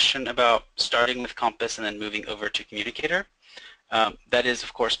had a question about starting with Compass and then moving over to Communicator. That is,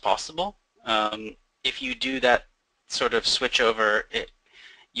 of course, possible. If you do that sort of switch over,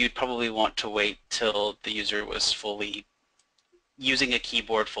 you'd probably want to wait till the user was fully using a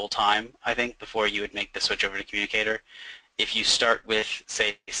keyboard full-time, I think, before you would make the switch over to Communicator. If you start with,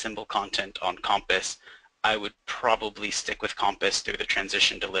 say, symbol content on Compass, I would probably stick with Compass through the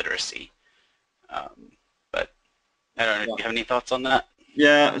transition to LiterAACy. But I don't know, do you have any thoughts on that?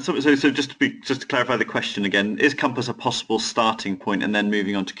 Yeah, so just to clarify the question again, is Compass a possible starting point and then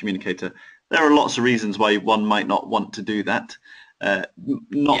moving on to Communicator? There are lots of reasons why one might not want to do that.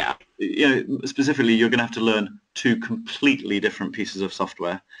 Specifically, you're going to have to learn two completely different pieces of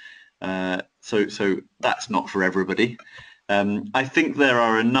software. So that's not for everybody. I think there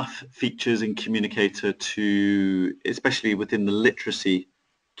are enough features in Communicator to, especially within the literacy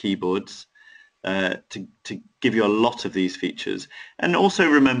keyboards, to give you a lot of these features. And also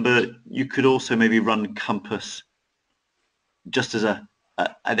remember, you could also maybe run Compass just as an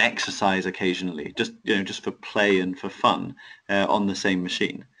exercise occasionally, just for play and for fun on the same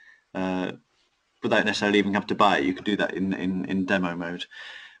machine, without necessarily even having to buy it. You could do that in demo mode.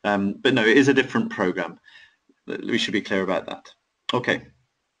 But no, it is a different program. We should be clear about that. Okay.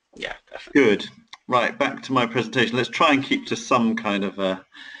 Yeah, definitely. Good. Right, back to my presentation. Let's try and keep to some kind of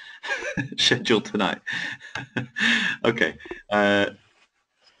schedule tonight. Okay.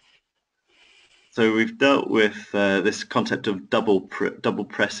 So we've dealt with this concept of double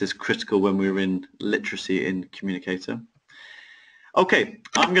press is critical when we're in literacy in Communicator. Okay,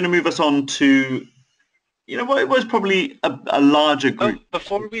 I'm going to move us on to, what it was probably a larger group.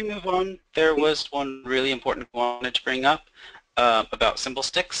 Before we move on, there was one really important I wanted to bring up about symbol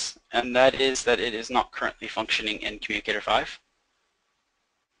sticks, and that is that it is not currently functioning in Communicator 5.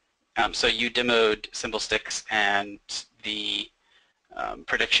 So you demoed symbol sticks and the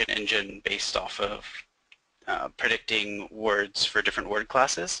prediction engine based off of predicting words for different word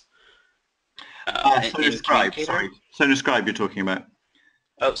classes. Sono Scribe, sorry. Sono Scribe you're talking about.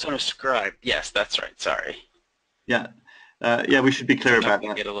 Oh, Sono Scribe. Yes, that's right. Sorry. Yeah. We should be clear about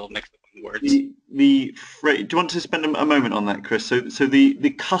that. Get a little mixed up in words. Do you want to spend a moment on that, Chris? So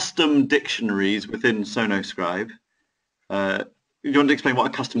the custom dictionaries within Sono Scribe. Do you want to explain what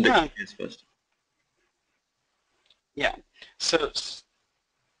a custom dictionary is first? Yeah. So,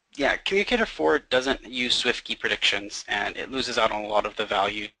 Communicator 4 doesn't use Swift key predictions, and it loses out on a lot of the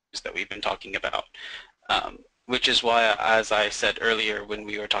values that we've been talking about, which is why, as I said earlier when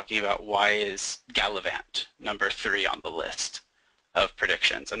we were talking about why is Gallivant number 3 on the list of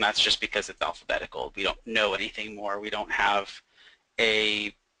predictions, and that's just because it's alphabetical. We don't know anything more. We don't have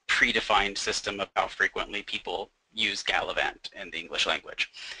a predefined system of how frequently people use Gallivant in the English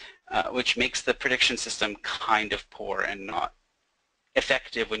language, which makes the prediction system kind of poor and not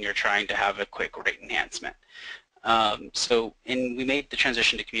effective when you're trying to have a quick rate enhancement. We made the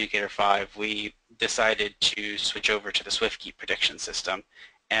transition to Communicator 5, we decided to switch over to the Swift key prediction system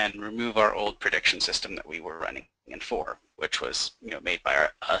and remove our old prediction system that we were running in 4, which was made by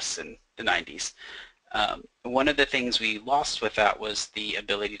us in the 90s. One of the things we lost with that was the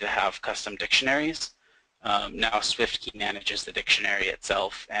ability to have custom dictionaries. Now SwiftKey manages the dictionary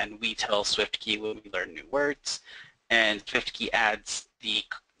itself, and we tell SwiftKey when we learn new words, and SwiftKey adds the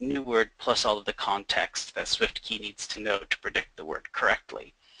new word plus all of the context that SwiftKey needs to know to predict the word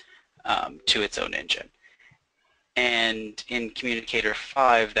correctly to its own engine. And in Communicator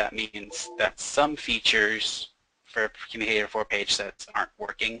 5, that means that some features for Communicator 4 page sets aren't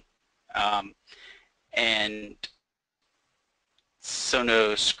working, and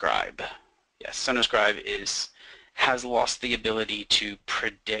Sono Scribe. Yes, Sono Scribe has lost the ability to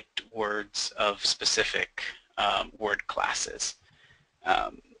predict words of specific word classes.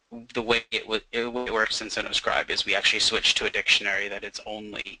 The way it works in Sono Scribe is we actually switch to a dictionary that it's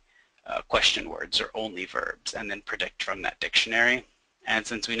only question words or only verbs, and then predict from that dictionary. And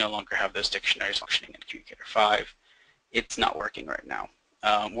since we no longer have those dictionaries functioning in Communicator 5, it's not working right now.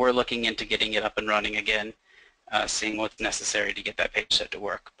 We're looking into getting it up and running again, seeing what's necessary to get that page set to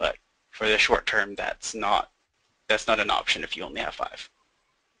work. But for the short term, that's not an option if you only have 5.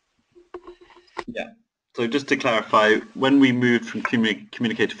 Yeah. So just to clarify, when we moved from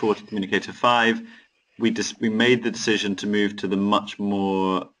Communicator 4 to Communicator 5, we made the decision to move to the much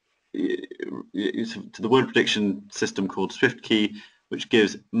more to the word prediction system called SwiftKey, which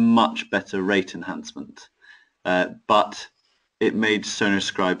gives much better rate enhancement. But it made Sono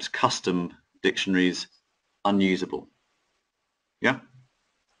Scribe's custom dictionaries unusable. Yeah?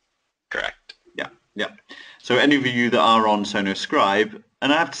 Correct. Yeah. So any of you that are on Sono Scribe,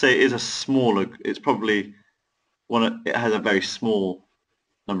 and I have to say it is it's probably it has a very small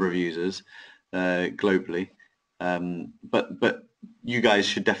number of users globally, but you guys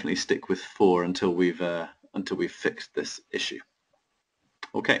should definitely stick with 4 until we've fixed this issue.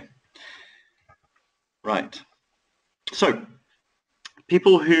 Okay, right. So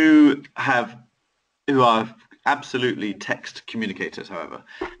people who are absolutely text communicators, however,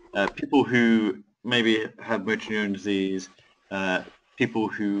 people who maybe have motor neuron disease, people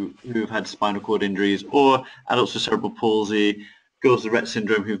who've had spinal cord injuries, or adults with cerebral palsy, girls with Rett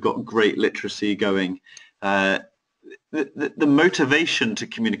syndrome who've got great literacy going, the motivation to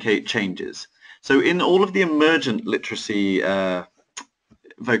communicate changes. So in all of the emergent literacy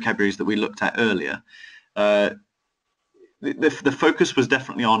vocabularies that we looked at earlier, the focus was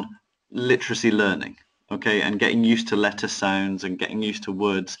definitely on literacy learning, okay, and getting used to letter sounds and getting used to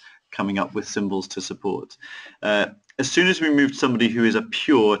words coming up with symbols to support. As soon as we moved somebody who is a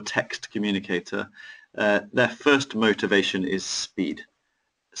pure text communicator, their first motivation is speed.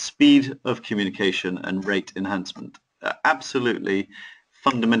 Speed of communication and rate enhancement. Absolutely,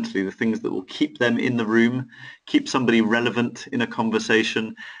 fundamentally, the things that will keep them in the room, keep somebody relevant in a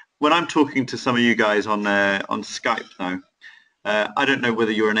conversation. When I'm talking to some of you guys on Skype now, I don't know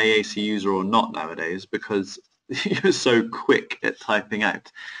whether you're an AAC user or not nowadays because you're so quick at typing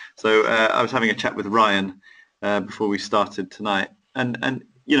out. So I was having a chat with Ryan before we started tonight, and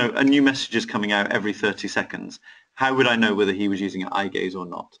you know, a new message is coming out every 30 seconds. How would I know whether he was using eye gaze or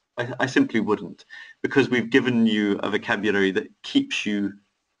not? I simply wouldn't, because we've given you a vocabulary that keeps you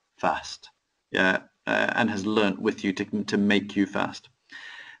fast, yeah, and has learnt with you to make you fast.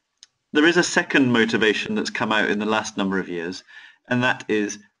 There is a second motivation that's come out in the last number of years, and that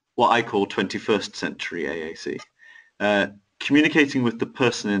is what I call 21st century AAC. Communicating with the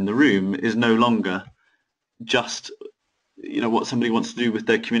person in the room is no longer just, you know, what somebody wants to do with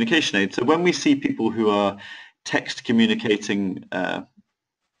their communication aid. So when we see people who are text communicating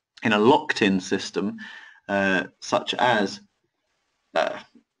in a locked-in system, such as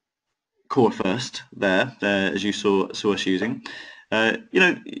Core First, as you saw us using, you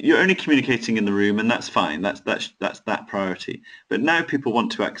know, you're only communicating in the room, and that's fine. That's that priority. But now people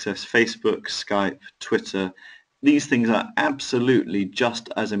want to access Facebook, Skype, Twitter. These things are absolutely just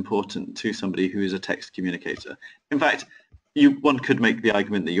as important to somebody who is a text communicator. In fact, one could make the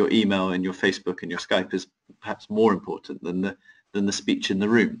argument that your email and your Facebook and your Skype is perhaps more important than the speech in the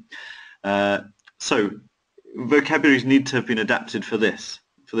room. So vocabularies need to have been adapted for this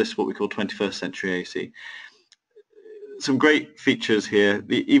what we call 21st century AAC. Some great features here: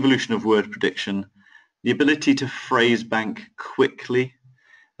 the evolution of word prediction, the ability to phrase bank quickly,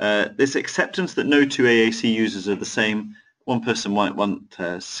 this acceptance that no two AAC users are the same. One person might want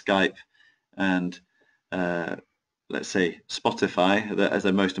Skype and let's say Spotify as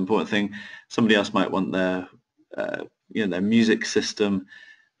their most important thing. Somebody else might want their their music system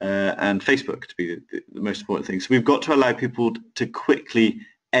and Facebook to be the most important thing. So we've got to allow people to quickly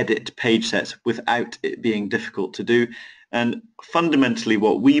edit page sets without it being difficult to do. And fundamentally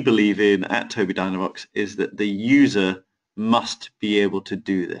what we believe in at Tobii Dynavox is that the user must be able to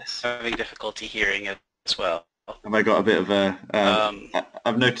do this. Having difficulty hearing it as well. Have I got a bit of a...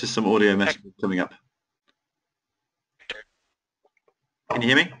 I've noticed some audio messages coming up. Can you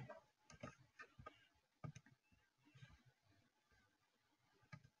hear me?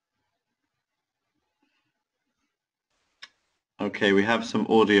 Okay, we have some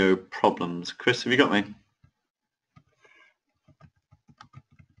audio problems. Chris, have you got me?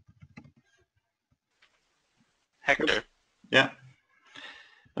 Hector. Yeah.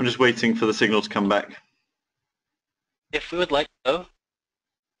 I'm just waiting for the signal to come back. If we would like to.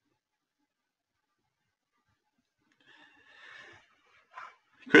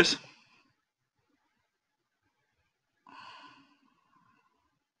 Chris?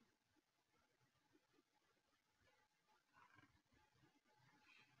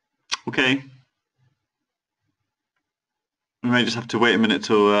 Okay. We may just have to wait a minute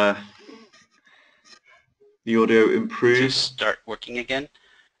till the audio To improves. start working again.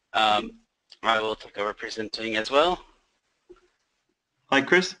 I will take over presenting as well. Hi,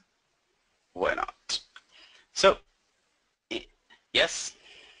 Chris. Why not? So, yes.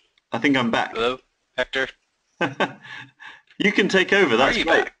 I think I'm back. Hello, Hector. You can take over. That's Are you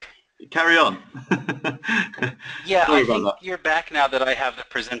great. back? Carry on. Yeah, Sorry I about think that. you're back now that I have the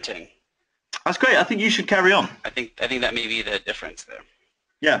presenting. That's great. I think you should carry on. I think that may be the difference there.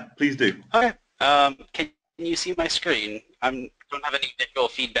 Yeah, please do. Okay. Can you see my screen? I don't have any visual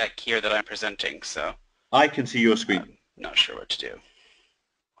feedback here that I'm presenting, so I can see your screen. I'm not sure what to do.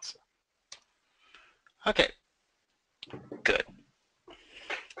 Okay. Good.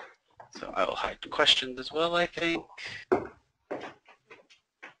 So I will hide questions as well, I think.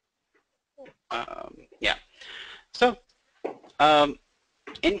 Yeah. So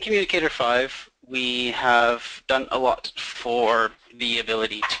in Communicator 5, we have done a lot for the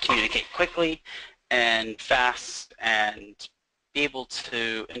ability to communicate quickly and fast and be able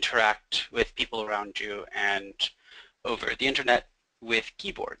to interact with people around you and over the internet with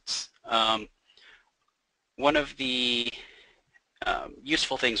keyboards. One of the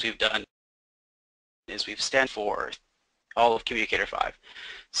useful things we've done is we've stand for all of Communicator 5.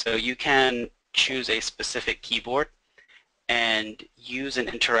 So you can choose a specific keyboard and use and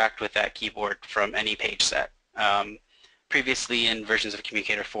interact with that keyboard from any page set. Previously in versions of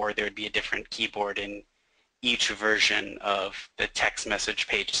Communicator 4, there would be a different keyboard in each version of the text message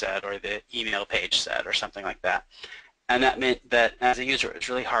page set or the email page set or something like that. And that meant that as a user, it was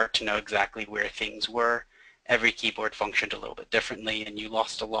really hard to know exactly where things were. Every keyboard functioned a little bit differently, and you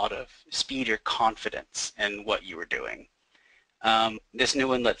lost a lot of speed or confidence in what you were doing. This new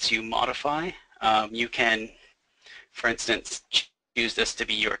one lets you modify. You can, for instance, choose this to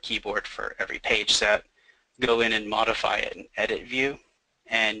be your keyboard for every page set, go in and modify it in edit view,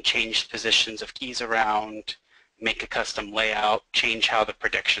 and change positions of keys around, make a custom layout, change how the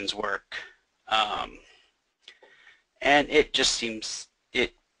predictions work. And it just seems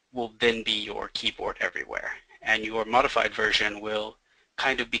it will then be your keyboard everywhere. And your modified version will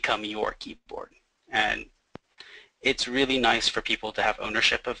kind of become your keyboard. And it's really nice for people to have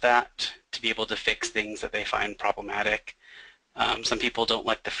ownership of that, to be able to fix things that they find problematic. Some people don't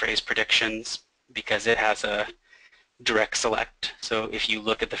like the phrase predictions because it has a direct select. So if you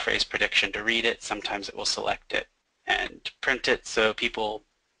look at the phrase prediction to read it, sometimes it will select it and print it. So people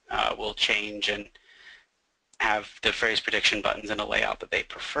will change and have the phrase prediction buttons in a layout that they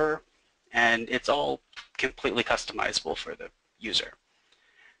prefer. And it's all completely customizable for the user.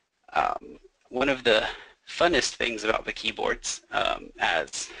 One of the funnest things about the keyboards,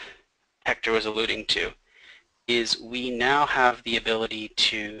 as Hector was alluding to, is we now have the ability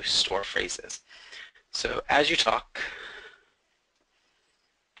to store phrases. So as you talk,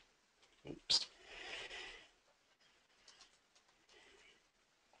 oops,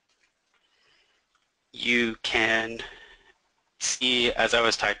 you can see, as I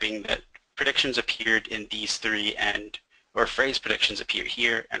was typing, that predictions appeared in these three, or phrase predictions appear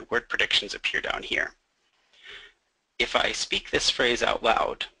here, and word predictions appear down here. If I speak this phrase out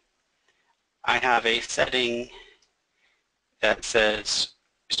loud, I have a setting that says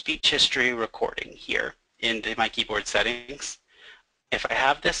speech history recording here in my keyboard settings. If I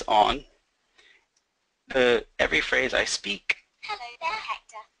have this on, every phrase I speak Hello there,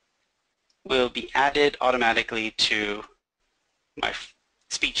 Hector. will be added automatically to my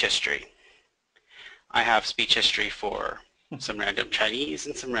speech history. I have speech history for some random Chinese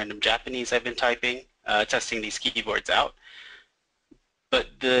and some random Japanese I've been typing, testing these keyboards out.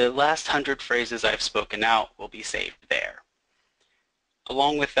 But the last 100 phrases I've spoken out will be saved there.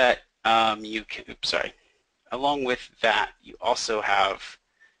 Along with that, Along with that, you also have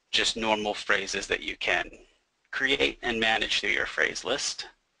just normal phrases that you can create and manage through your phrase list.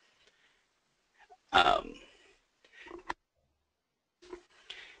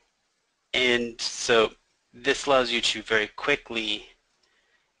 And so this allows you to very quickly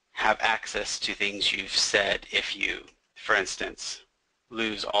have access to things you've said if you, for instance,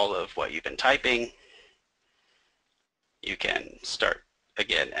 lose all of what you've been typing. You can start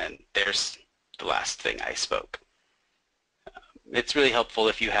again, and there's the last thing I spoke. It's really helpful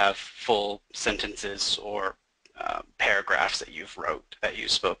if you have full sentences or paragraphs that you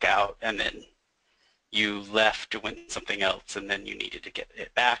spoke out, and then you left to went something else, and then you needed to get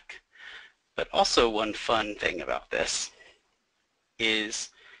it back. But also one fun thing about this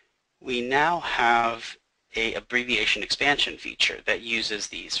is we now have an abbreviation expansion feature that uses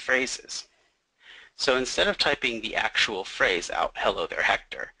these phrases. So instead of typing the actual phrase out, hello there,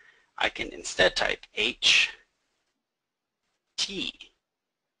 Hector, I can instead type HT.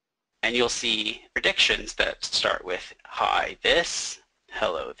 And you'll see predictions that start with hi this,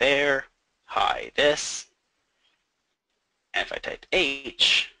 hello there, hi this. And if I type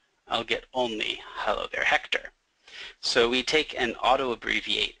H, I'll get only hello there, Hector. So we take and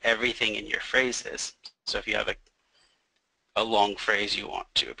auto-abbreviate everything in your phrases. So if you have a long phrase you want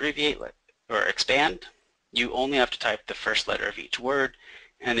to abbreviate or expand, you only have to type the first letter of each word,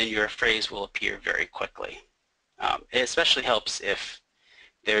 and then your phrase will appear very quickly. It especially helps if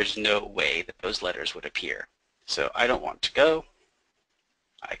there's no way that those letters would appear. So I don't want to go.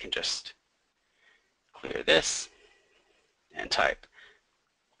 I can just clear this and type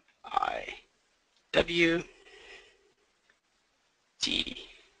I, W, T,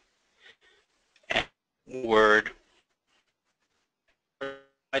 word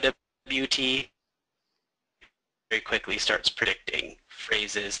IWT very quickly starts predicting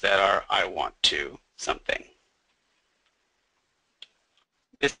phrases that are I want to something.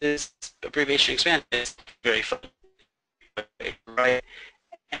 This is abbreviation expansion. It's very fun, right?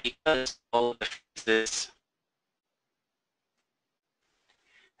 And because all of the phrases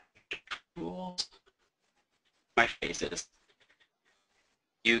tools, my phrases,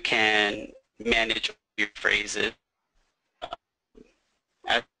 you can manage your phrases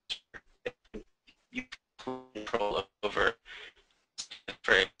as you control over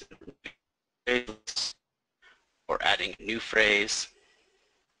phrases or adding a new phrase.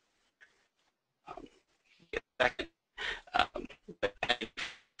 Second, but adding a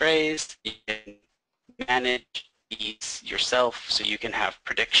phrase, you can manage these yourself, so you can have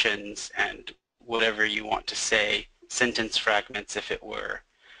predictions and whatever you want to say, sentence fragments if it were,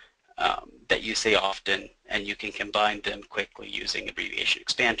 that you say often, and you can combine them quickly using abbreviation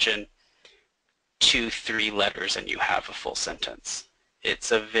expansion. 2-3 letters and you have a full sentence.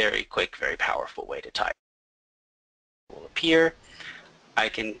 It's a very quick, very powerful way to type. It will appear. I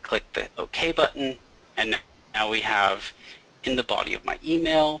can click the OK button, and now we have in the body of my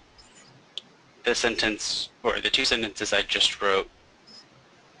email the sentence, or the 2 sentences I just wrote.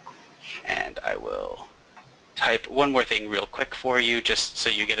 And I will type one more thing real quick for you, just so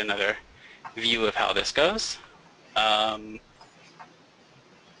you get another view of how this goes.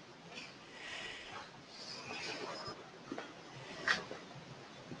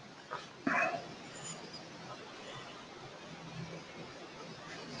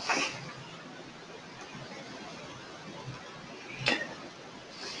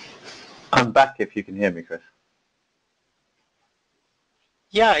 I'm back if you can hear me, Chris.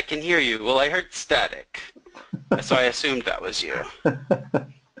 Yeah, I can hear you. Well, I heard static, so I assumed that was you.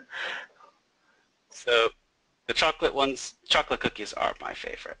 So the chocolate cookies are my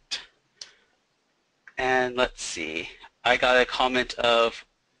favorite. And let's see. I got a comment of,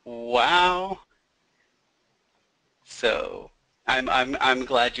 wow. So I'm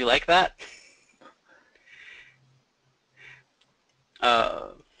glad you like that.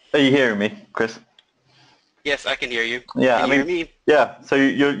 Are you hearing me, Chris? Yes, I can hear you. Yeah, Can you hear me? Yeah. So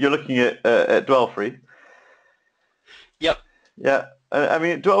you're looking at dwell free. Yep. Yeah. I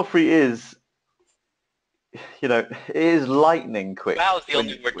mean, dwell free is, it is lightning quick. Wow is the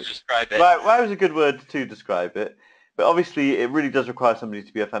only word to describe it. Wow is a good word to describe it. But obviously, it really does require somebody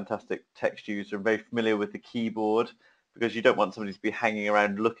to be a fantastic text user and very familiar with the keyboard, because you don't want somebody to be hanging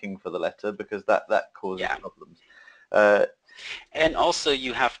around looking for the letter, because that causes problems. And also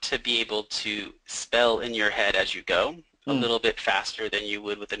you have to be able to spell in your head as you go a little bit faster than you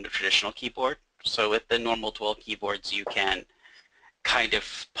would with a traditional keyboard. So with the normal dwell keyboards, you can kind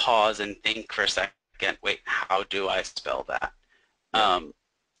of pause and think for a second, wait, how do I spell that?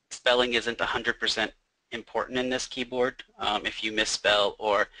 Spelling isn't 100% important in this keyboard. If you misspell,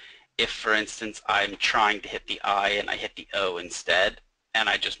 or if, for instance, I'm trying to hit the I and I hit the O instead, and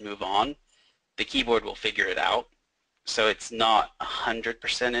I just move on, the keyboard will figure it out. So it's not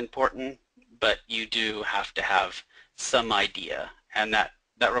 100% important, but you do have to have some idea, and that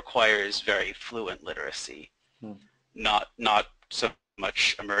requires very fluent literacy, not so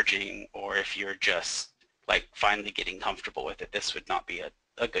much emerging, or if you're just like finally getting comfortable with it, this would not be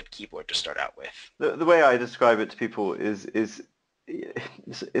a good keyboard to start out with. The way I describe it to people is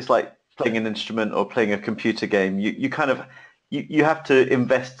it's like playing an instrument or playing a computer game. You kind of you have to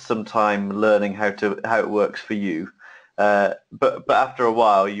invest some time learning how it works for you. But after a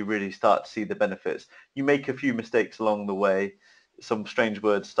while, you really start to see the benefits. You make a few mistakes along the way. Some strange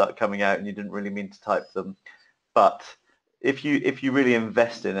words start coming out, and you didn't really mean to type them. But if you really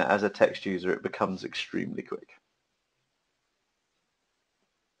invest in it as a text user, it becomes extremely quick.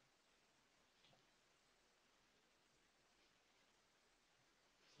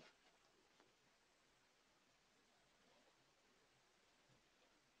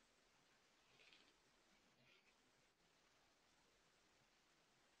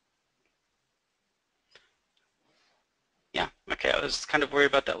 Yeah, okay, I was kind of worried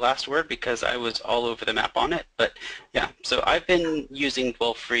about that last word because I was all over the map on it, but yeah, so I've been using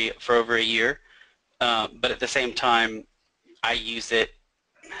dwell free for over a year, but at the same time, I use it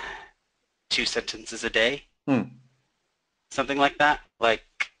 2 sentences a day, something like that. Like,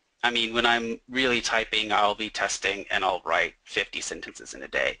 I mean, when I'm really typing, I'll be testing and I'll write 50 sentences in a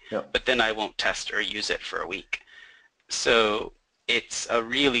day, but then I won't test or use it for a week. So it's a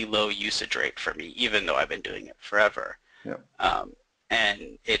really low usage rate for me, even though I've been doing it forever.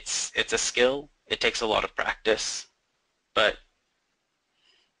 And it's a skill. It takes a lot of practice, but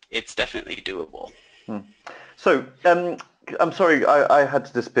it's definitely doable. So, I'm sorry, I had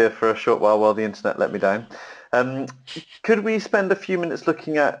to disappear for a short while the internet let me down. Could we spend a few minutes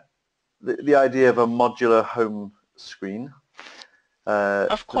looking at the idea of a modular home screen?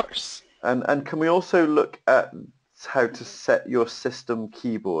 Of course. And can we also look at how to set your system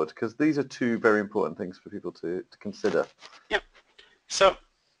keyboard? Because these are two very important things for people to consider. Yep. So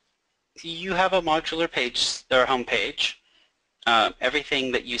you have a modular page or home page.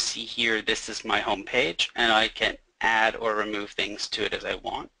 Everything that you see here, this is my home page, and I can add or remove things to it as I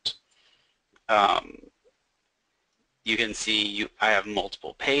want. You can see I have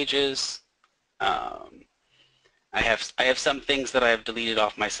multiple pages. I have some things that I have deleted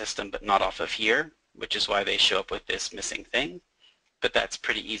off my system but not off of here, which is why they show up with this missing thing. But that's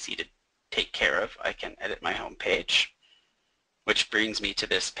pretty easy to take care of. I can edit my home page, which brings me to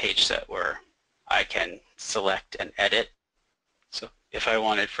this page set where I can select and edit. So if I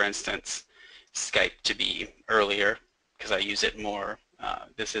wanted, for instance, Skype to be earlier, because I use it more,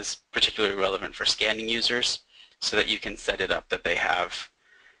 this is particularly relevant for scanning users, so that you can set it up that they have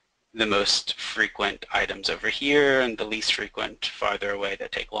the most frequent items over here and the least frequent farther away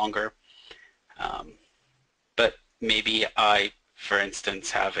that take longer. But maybe I, for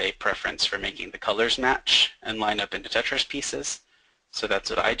instance, have a preference for making the colors match and line up into Tetris pieces. So that's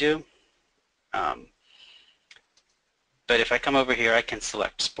what I do. But if I come over here, I can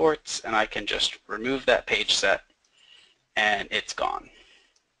select sports and I can just remove that page set and it's gone,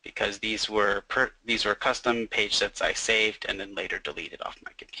 because these were custom page sets I saved and then later deleted off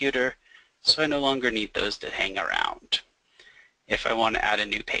my computer, so I no longer need those to hang around. If I want to add a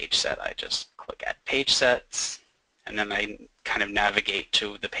new page set, I just click Add Page Sets, and then I kind of navigate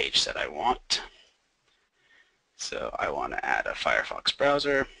to the page set I want. So I want to add a Firefox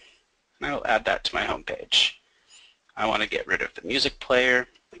browser, and I will add that to my home page. I want to get rid of the music player.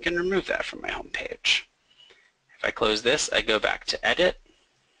 I can remove that from my home page. If I close this, I go back to Edit.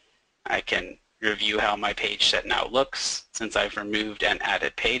 I can review how my page set now looks since I've removed and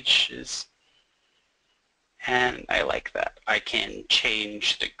added pages. And I like that. I can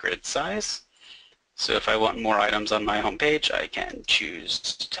change the grid size. So if I want more items on my home page, I can choose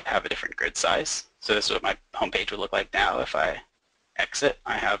to have a different grid size. So this is what my home page would look like now. If I exit,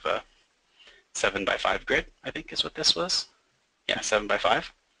 I have a 7x5 grid, I think is what this was. Yeah, 7x5.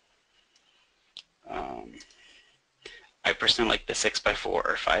 I personally like the 6x4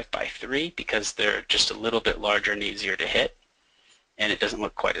 or 5x3 because they're just a little bit larger and easier to hit, and it doesn't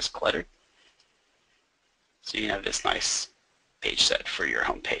look quite as cluttered. So you have this nice page set for your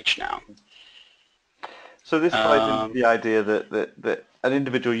home page now. So this ties into the idea that an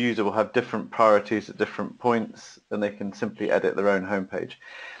individual user will have different priorities at different points, and they can simply edit their own homepage.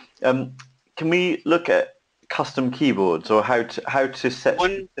 Can we look at custom keyboards, or how to set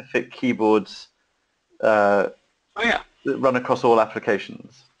specific keyboards that run across all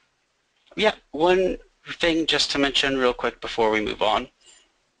applications? Yeah, one thing just to mention real quick before we move on.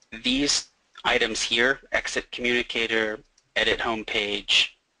 These items here, exit communicator, edit homepage,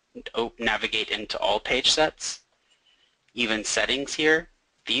 navigate into all page sets, even settings here,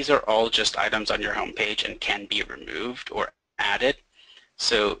 these are all just items on your homepage and can be removed or added.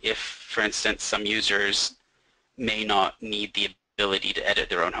 So if, for instance, some users may not need the ability to edit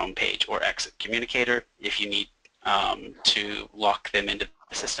their own homepage or exit communicator, if you need to lock them into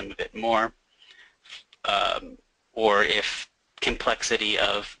the system a bit more, or if complexity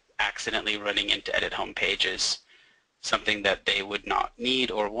of accidentally running into edit homepage is something that they would not need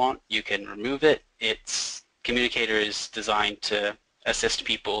or want, you can remove it. Communicator is designed to assist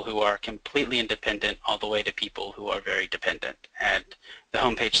people who are completely independent all the way to people who are very dependent, and the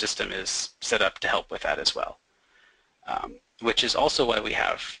homepage system is set up to help with that as well, which is also why we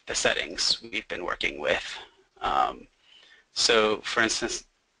have the settings we've been working with. So for instance,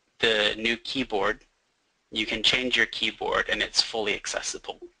 the new keyboard, you can change your keyboard and it's fully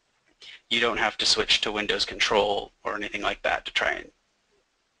accessible. You don't have to switch to Windows Control or anything like that to try and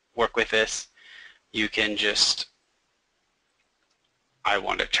work with this. You can just, I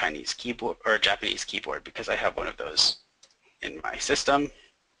want a Chinese keyboard or a Japanese keyboard because I have one of those in my system,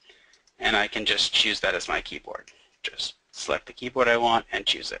 and I can just choose that as my keyboard. Just select the keyboard I want and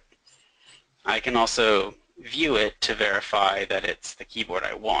choose it. I can also view it to verify that it's the keyboard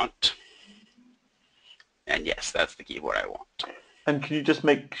I want. And yes, that's the keyboard I want. And can you just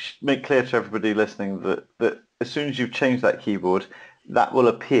make clear to everybody listening that as soon as you've changed that keyboard, that will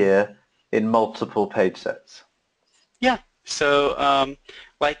appear in multiple page sets? Yeah. So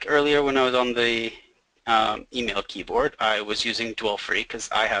like earlier when I was on the email keyboard, I was using Dwell Free because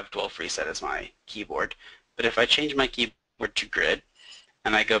I have Dwell Free set as my keyboard. But if I change my keyboard to grid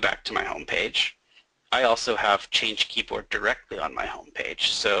and I go back to my home page, I also have Change Keyboard directly on my home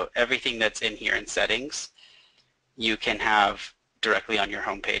page. So everything that's in here in settings, you can have directly on your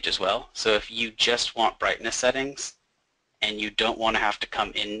home page as well. So if you just want brightness settings and you don't want to have to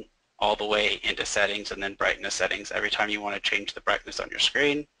come in all the way into settings and then brightness settings every time you want to change the brightness on your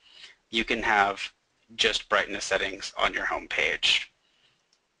screen, you can have just brightness settings on your home page.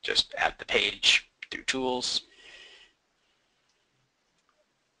 Just add the page through Tools,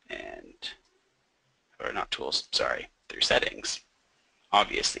 or not Tools, sorry, through Settings,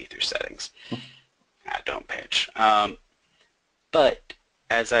 obviously through Settings, add to home page. But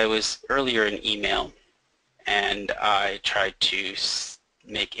as I was earlier in email, and I tried to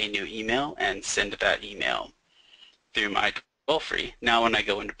make a new email and send that email through my toll-free, now when I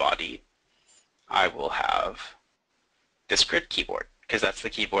go into body, I will have this grid keyboard, because that's the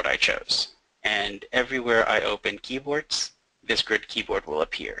keyboard I chose. And everywhere I open keyboards, this grid keyboard will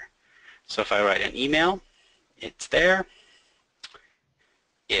appear. So if I write an email, it's there.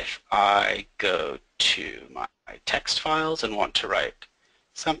 If I go to my text files and want to write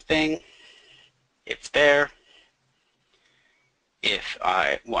something, it's there. If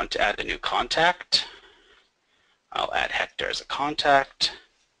I want to add a new contact, I'll add Hector as a contact.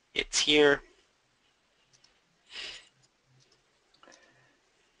 It's here.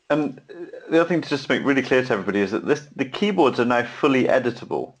 And the other thing to just make really clear to everybody is that the keyboards are now fully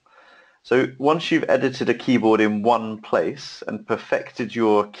editable. So once you've edited a keyboard in one place and perfected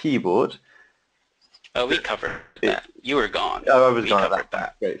your keyboard... Oh, we covered that. You were gone. Oh, I was gone. We covered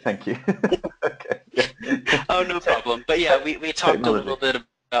that. Great, thank you. Okay. Yeah. Oh, no problem. But yeah, we talked a little bit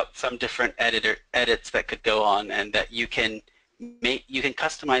about some different edits that could go on, and that you can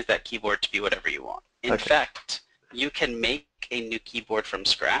customize that keyboard to be whatever you want. In fact, you can make a new keyboard from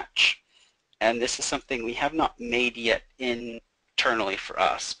scratch, and this is something we have not made yet internally for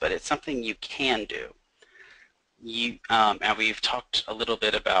us, but it's something you can do. And we've talked a little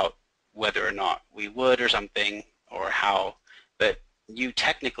bit about whether or not we would or something, or how, but you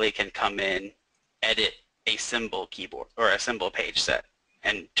technically can come in, edit a symbol keyboard or a symbol page set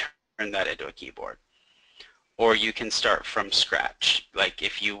and turn that into a keyboard. Or you can start from scratch. Like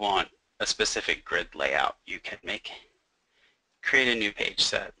if you want a specific grid layout, you can create a new page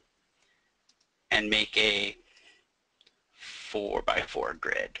set and make a 4x4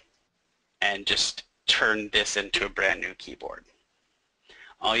 grid and just turn this into a brand new keyboard.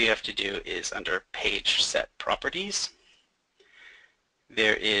 All you have to do is under Page Set Properties,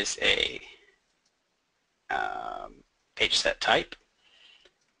 there is a page set type,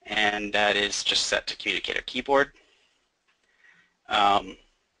 and that is just set to Communicator keyboard. And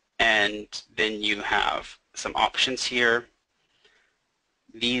then you have some options here.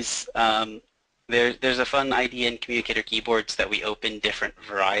 These there's a fun idea in Communicator keyboards that we open different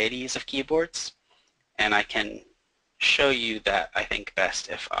varieties of keyboards, and I can show you that, I think, best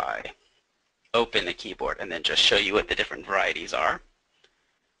if I open a keyboard and then just show you what the different varieties are.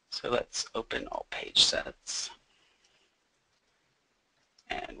 So let's open all page sets,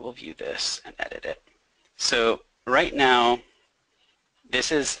 and we'll view this and edit it. So right now,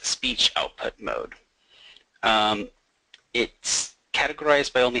 this is speech output mode. It's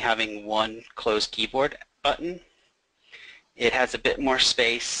categorized by only having one closed keyboard button. It has a bit more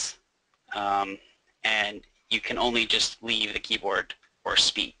space, and you can only just leave the keyboard or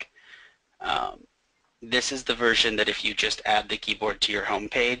speak. This is the version that if you just add the keyboard to your home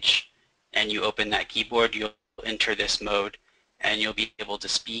page and you open that keyboard, you'll enter this mode and you'll be able to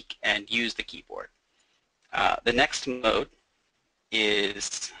speak and use the keyboard. The next mode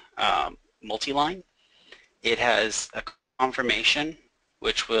is multi-line. It has a confirmation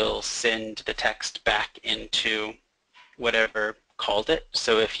which will send the text back into whatever called it.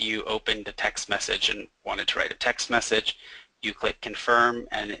 So if you opened a text message and wanted to write a text message, you click confirm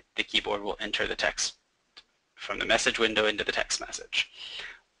and the keyboard will enter the text from the message window into the text message.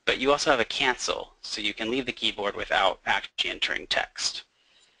 But you also have a cancel, so you can leave the keyboard without actually entering text.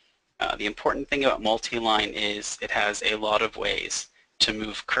 The important thing about multi-line is it has a lot of ways to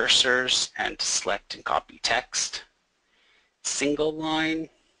move cursors and to select and copy text. Single line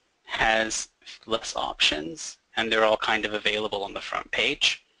has less options, and they're all kind of available on the front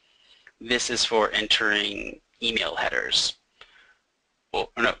page. This is for entering email headers.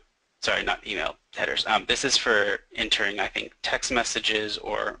 Well, no, sorry, not email headers. This is for entering, I think, text messages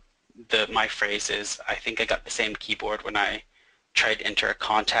or my phrases. I think I got the same keyboard when I tried to enter a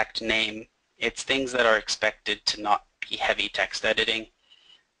contact name. It's things that are expected to not be heavy text editing.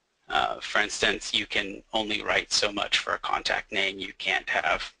 For instance, you can only write so much for a contact name. You can't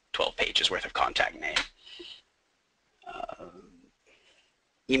have 12 pages worth of contact name.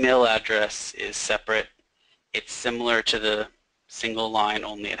 email address is separate. It's similar to the single line,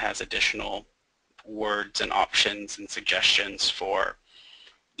 only it has additional words and options and suggestions for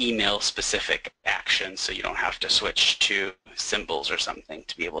email-specific actions, so you don't have to switch to symbols or something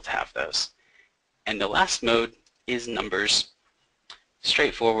to be able to have those. And the last mode is numbers.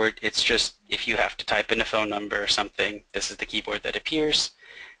 Straightforward. It's just if you have to type in a phone number or something, this is the keyboard that appears.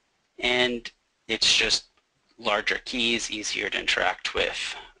 And it's just larger keys, easier to interact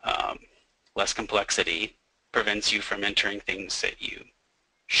with, less complexity, prevents you from entering things that you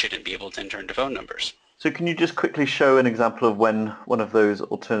shouldn't be able to enter into phone numbers. So can you just quickly show an example of when one of those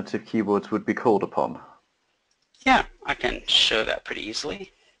alternative keyboards would be called upon? Yeah, I can show that pretty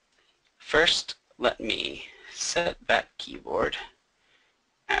easily. First, let me set that keyboard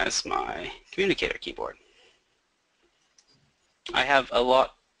as my Communicator keyboard. I have a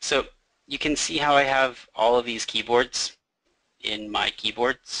lot, so you can see how I have all of these keyboards in my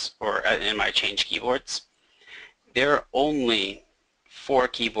keyboards, or in my change keyboards. There are only 4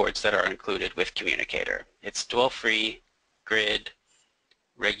 keyboards that are included with Communicator. It's dwell-free, grid,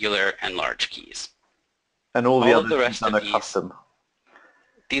 regular, and large keys. And all the the others rest are of custom.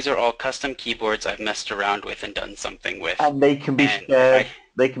 These are all custom keyboards I've messed around with and done something with. And they can be shared.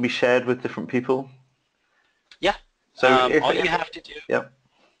 They can be shared with different people. Yeah. So all you have to do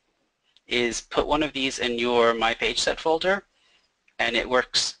is put one of these in your My Page Set folder, and it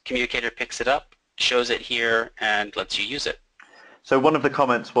works. Communicator picks it up, shows it here, and lets you use it. So one of the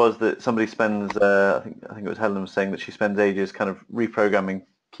comments was that somebody spends, I think it was Helen was saying that she spends ages kind of reprogramming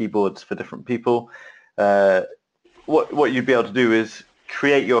keyboards for different people. What you'd be able to do is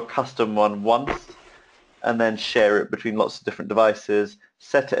create your custom one once and then share it between lots of different devices,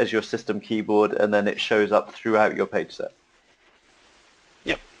 set it as your system keyboard, and then it shows up throughout your page set.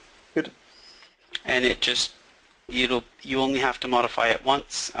 Yep. Good. And it just, you only have to modify it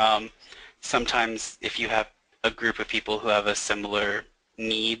once. Sometimes if you have a group of people who have a similar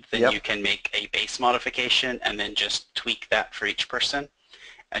need, then you can make a base modification and then just tweak that for each person,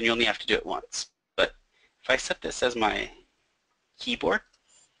 and you only have to do it once. But if I set this as my keyboard,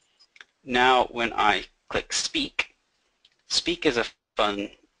 now when I click speak, speak is a fun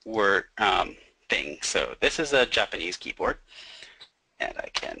word thing. So this is a Japanese keyboard, and I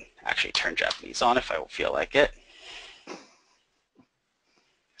can actually turn Japanese on if I feel like it.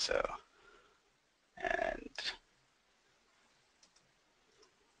 So, and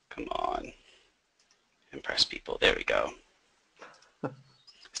come on, impress people. There we go.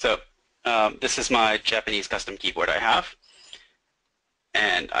 So this is my Japanese custom keyboard I have,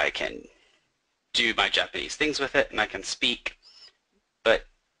 and I can do my Japanese things with it, and I can speak. But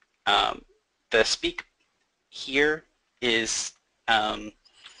the speak here is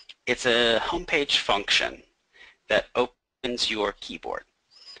it's a homepage function that opens your keyboard.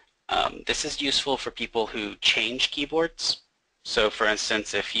 This is useful for people who change keyboards. So for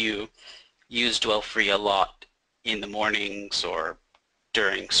instance, if you use dwell-free a lot in the mornings or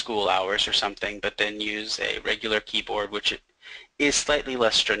during school hours or something, but then use a regular keyboard, which is slightly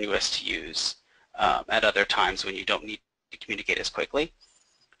less strenuous to use at other times when you don't need to communicate as quickly,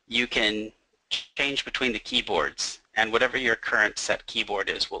 you can change between the keyboards, and whatever your current set keyboard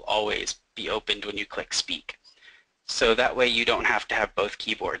is will always be opened when you click speak. So that way you don't have to have both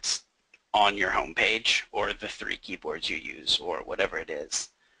keyboards on your home page, or the 3 keyboards you use, or whatever it is.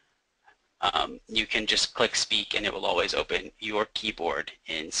 You can just click speak and it will always open your keyboard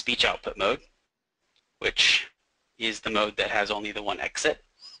in speech output mode, which is the mode that has only the one exit,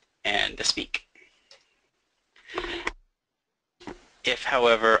 and the speak. If,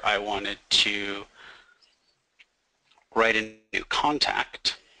 however, I wanted to write a new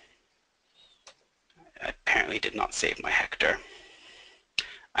contact, I apparently did not save my Hector.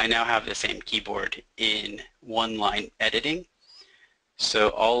 I now have the same keyboard in one-line editing. So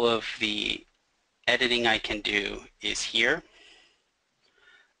all of the editing I can do is here.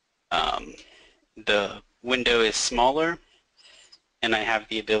 The window is smaller, and I have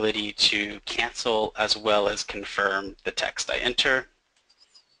the ability to cancel as well as confirm the text I enter.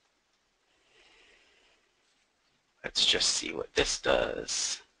 Let's just see what this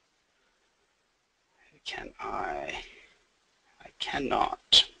does. Can I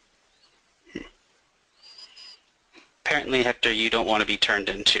cannot. Apparently, Hector, you don't want to be turned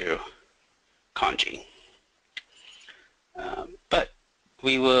into kanji. But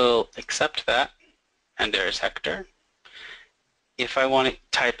we will accept that, and there's Hector. If I want to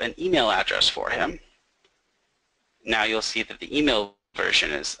type an email address for him, now you'll see that the email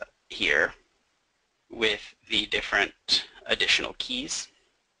version is here with the different additional keys.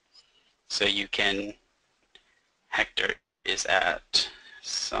 So you can, Hector is at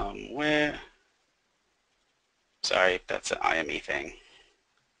somewhere. Sorry, that's an IME thing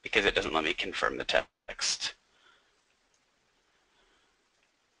because it doesn't let me confirm the text.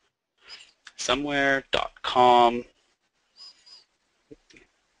 Somewhere.com,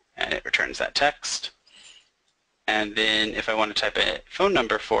 and it returns that text. And then if I want to type a phone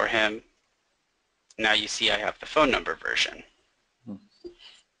number for him, now you see I have the phone number version.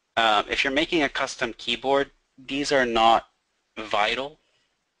 If you're making a custom keyboard, these are not vital.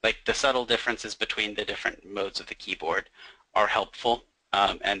 Like the subtle differences between the different modes of the keyboard are helpful,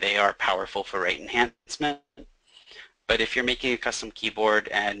 and they are powerful for rate enhancement. But if you're making a custom keyboard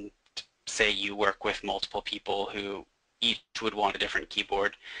and say you work with multiple people who each would want a different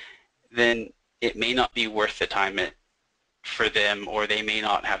keyboard, then it may not be worth the time for them, or they may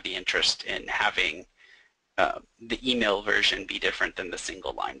not have the interest in having the email version be different than the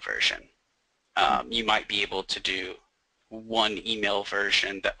single line version. You might be able to do one email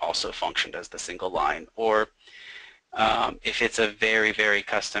version that also functioned as the single line, or if it's a very, very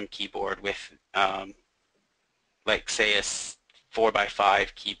custom keyboard with like say a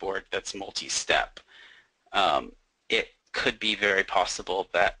 4x5 keyboard that's multi-step, it could be very possible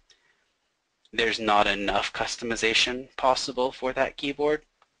that there's not enough customization possible for that keyboard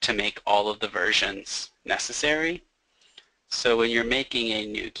to make all of the versions necessary. So when you're making a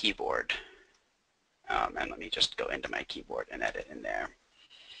new keyboard, and let me just go into my keyboard and edit in there.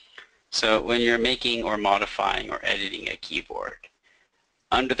 So when you're making or modifying or editing a keyboard,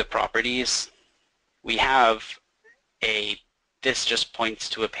 under the properties, we have this just points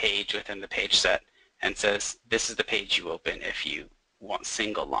to a page within the page set and says this is the page you open if you want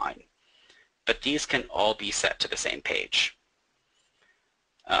single line. But these can all be set to the same page.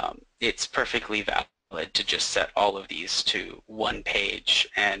 It's perfectly valid to just set all of these to one page,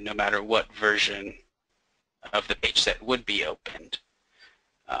 and no matter what version of the page set would be opened,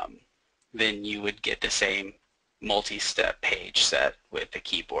 then you would get the same multi-step page set with the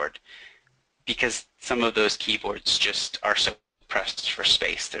keyboard, because some of those keyboards just are so pressed for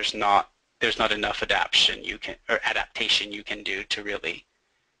space. There's not enough adaptation you can do to really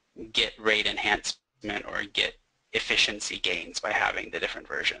get rate enhancement or get efficiency gains by having the different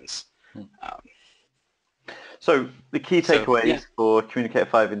versions. So the key takeaways for Communicator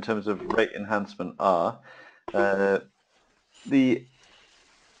 5 in terms of rate enhancement are the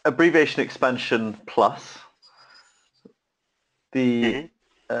abbreviation expansion plus, how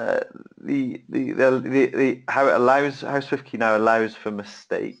SwiftKey now allows for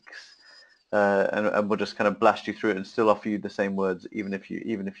mistakes, and we'll just kind of blast you through it and still offer you the same words even if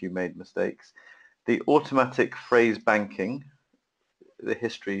you made mistakes. The automatic phrase banking, the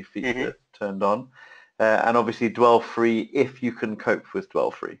history feature turned on, and obviously dwell free if you can cope with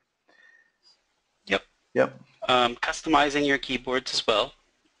dwell free. Yep. Customizing your keyboards as well.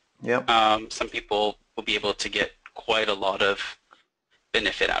 Yep. Some people will be able to get quite a lot of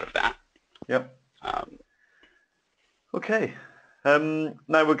benefit out of that. Yep. Okay. Now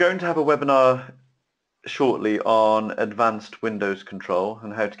we're going to have a webinar shortly on advanced Windows control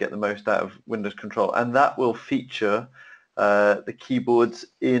and how to get the most out of Windows control, and that will feature the keyboards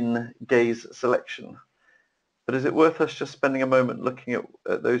in gaze selection. But is it worth us just spending a moment looking at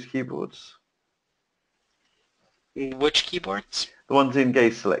those keyboards? Which keyboards? The ones in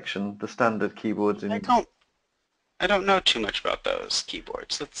gaze selection, the standard keyboards in... I don't know too much about those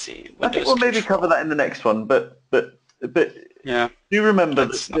keyboards. Let's see. I think we'll maybe cover that in the next one, but yeah. Do remember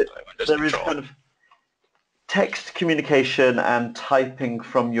that there is kind of text communication, and typing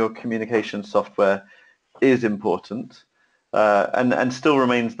from your communication software is important, and still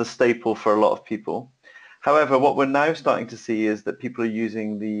remains the staple for a lot of people. However, what we're now starting to see is that people are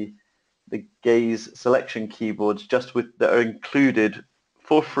using the gaze selection keyboards that are included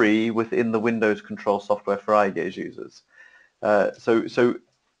for free within the Windows control software for iGaze users. So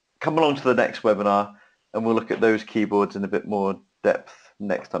come along to the next webinar and we'll look at those keyboards in a bit more depth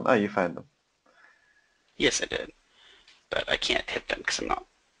next time. Oh, you found them. Yes, I did, but I can't hit them because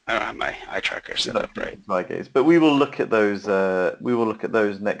I don't have my eye tracker set up right. iGaze, but we will look at those. We will look at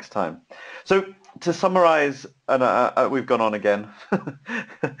those next time. So to summarize, and we've gone on again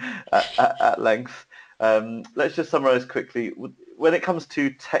at length. Let's just summarize quickly. When it comes to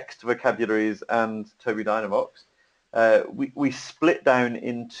text vocabularies and Tobii Dynavox, we split down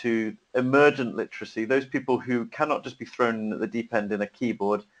into emergent literacy, those people who cannot just be thrown at the deep end in a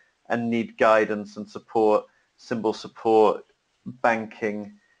keyboard and need guidance and support, symbol support,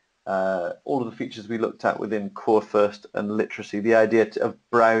 banking, all of the features we looked at within Core First and literacy, the idea of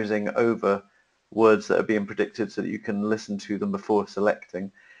browsing over words that are being predicted so that you can listen to them before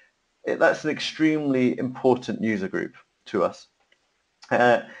selecting. That's an extremely important user group to us.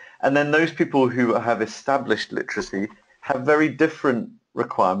 And then those people who have established literacy have very different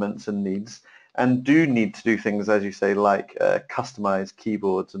requirements and needs, and do need to do things, as you say, like customize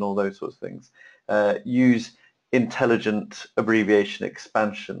keyboards and all those sorts of things. Use intelligent abbreviation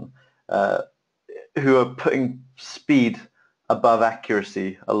expansion, who are putting speed above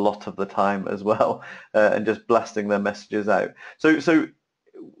accuracy a lot of the time as well, and just blasting their messages out. So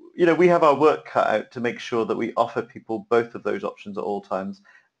we have our work cut out to make sure that we offer people both of those options at all times,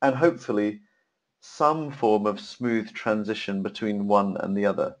 and hopefully some form of smooth transition between one and the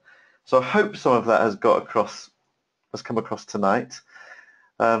other. So I hope some of that has come across tonight.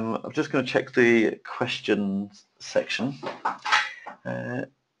 I'm just going to check the questions section.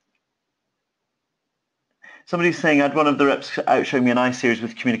 Somebody's saying I had one of the reps out showing me an eye series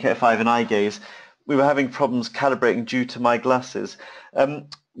with Communicator 5 and eye gaze. We were having problems calibrating due to my glasses.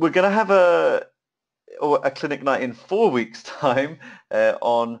 We're going to have a clinic night in 4 weeks' time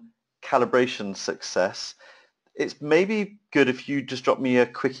on calibration success. It's maybe good if you just drop me a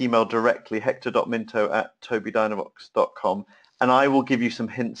quick email directly, hector.minto@tobiidynavox.com, and I will give you some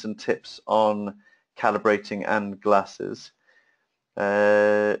hints and tips on calibrating and glasses.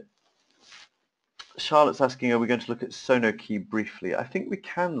 Charlotte's asking, are we going to look at Sono Key briefly? I think we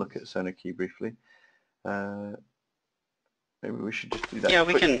can look at Sono Key briefly. Maybe we should just do that. Yeah,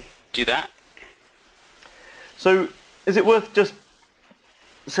 we can do that. So is it worth just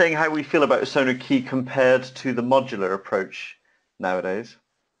saying how we feel about Sono Key compared to the modular approach nowadays?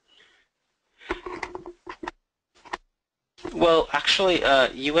 Well, actually,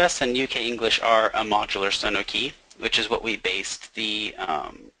 US and UK English are a modular Sono Key, which is what we based the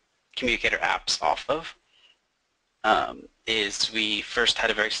Communicator apps off of. Is we first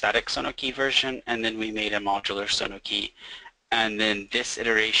had a very static Sono Key version, and then we made a modular Sono Key. And then this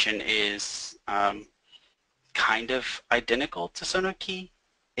iteration is kind of identical to Sono Key.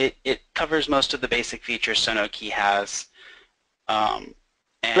 It covers most of the basic features Sono Key has. And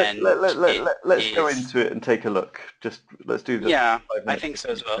let's go into it and take a look. Let's do this. Yeah, I think so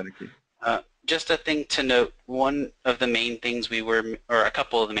as well. Just a thing to note, one of the main things or a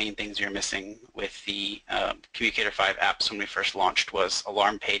couple of the main things you're missing with the Communicator 5 apps when we first launched was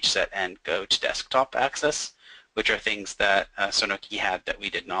alarm page set and go to desktop access, which are things that Sono Key had that we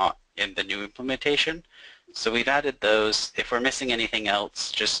did not in the new implementation. So we've added those. If we're missing anything else,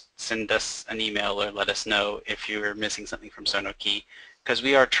 just send us an email or let us know if you're missing something from Sono Key, because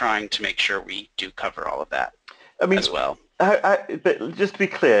we are trying to make sure we do cover all of that as well. But just to be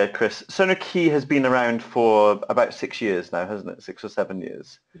clear, Chris, Sono Key has been around for about 6 years now, hasn't it? 6 or 7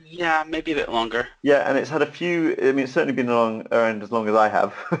 years. Yeah, maybe a bit longer. Yeah, and it's had a few. I mean, it's certainly been around as long as I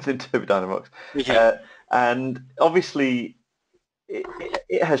have within Tobii Dynavox. Yeah. And obviously,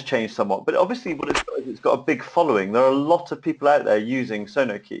 it has changed somewhat. But obviously, what it's got a big following. There are a lot of people out there using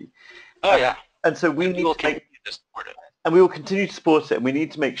Sono Key. Oh yeah. And so we need to continue to support it. And we will continue to support it. And we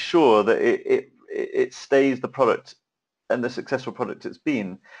need to make sure that it stays the product and the successful product it's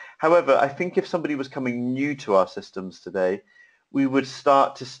been. However, I think if somebody was coming new to our systems today, we would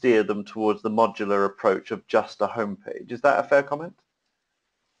start to steer them towards the modular approach of just a homepage. Is that a fair comment?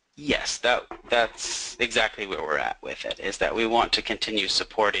 Yes, that's exactly where we're at with it, is that we want to continue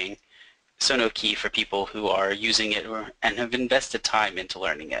supporting Sono Key for people who are using it and have invested time into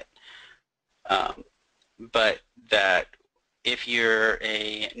learning it. But that if you're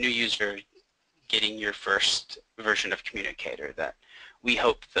a new user getting your first version of Communicator, that we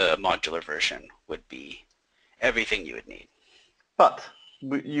hope the modular version would be everything you would need. But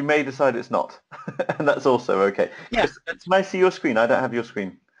you may decide it's not, and that's also okay. Yeah. Can I see your screen? I don't have your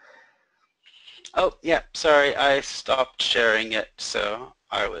screen. Oh, yeah, sorry, I stopped sharing it, so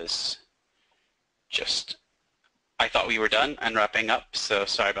I thought we were done and wrapping up, so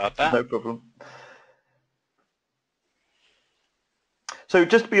sorry about that. No problem. So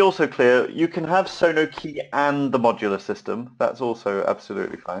just to be also clear, you can have Sono Key and the modular system. That's also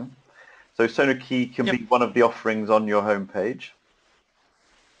absolutely fine. So Sono Key can be one of the offerings on your homepage.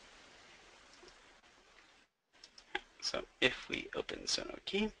 So if we open Sono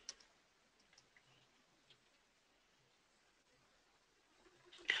Key,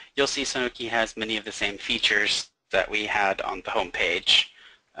 you'll see Sono Key has many of the same features that we had on the homepage,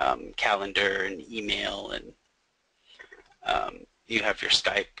 calendar and email, and you have your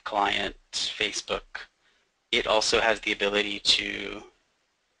Skype client, Facebook. It also has the ability to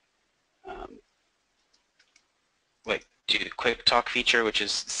do the quick talk feature, which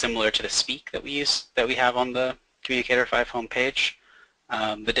is similar to the speak that we have on the Communicator 5 homepage.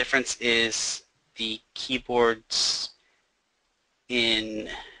 The difference is the keyboards in,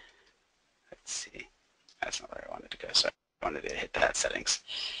 let's see, that's not where I wanted to go, sorry. wanted to hit that settings.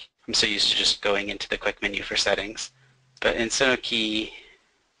 I'm so used to just going into the quick menu for settings. But in Sono Key,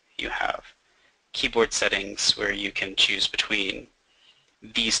 you have keyboard settings where you can choose between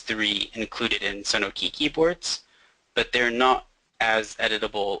these three included in Sono Key keyboards, but they're not as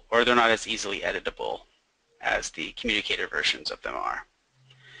editable, or they're not as easily editable as the Communicator versions of them are.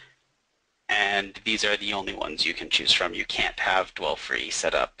 And these are the only ones you can choose from. You can't have dwell free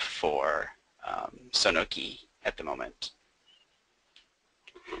set up for Sono Key at the moment.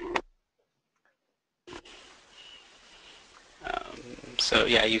 So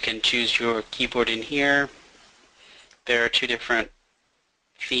yeah, you can choose your keyboard in here. There are two different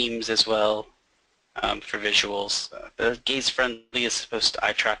themes as well for visuals. The gaze-friendly is supposed to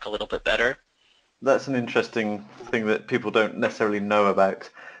eye track a little bit better. That's an interesting thing that people don't necessarily know about.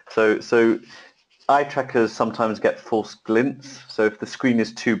 So eye trackers sometimes get false glints. So if the screen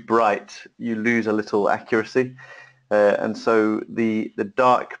is too bright, you lose a little accuracy. And so the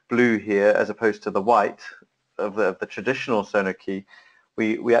dark blue here, as opposed to the white of the traditional Sono Key,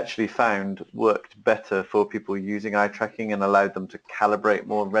 we actually found worked better for people using eye tracking and allowed them to calibrate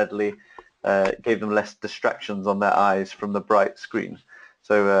more readily, gave them less distractions on their eyes from the bright screen.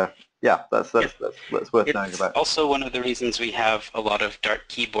 So yeah, that's worth knowing about. It's also one of the reasons we have a lot of dark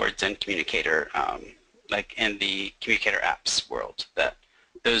keyboards in Communicator, like in the Communicator apps world, that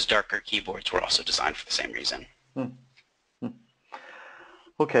those darker keyboards were also designed for the same reason.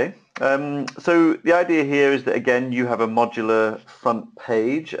 Okay, so the idea here is that, again, you have a modular front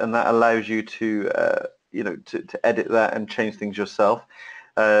page, and that allows you to to edit that and change things yourself.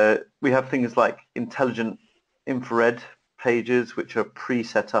 We have things like intelligent infrared pages, which are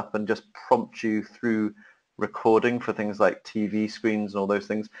pre-set up and just prompt you through recording for things like TV screens and all those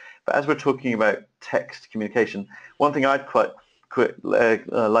things. But as we're talking about text communication, one thing I'd quite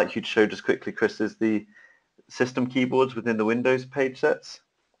like you to show just quickly, Chris, is the system keyboards within the Windows page sets.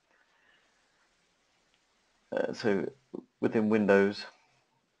 So within Windows.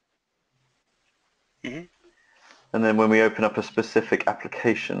 Mm-hmm. And then when we open up a specific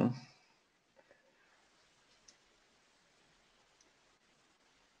application,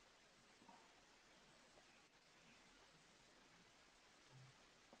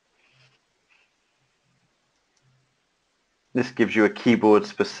 this gives you a keyboard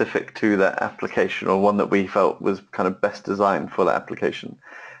specific to that application, or one that we felt was kind of best designed for that application.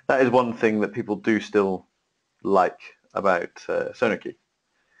 That is one thing that people do still like about Sono Key,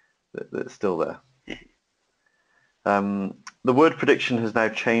 that's still there. The word prediction has now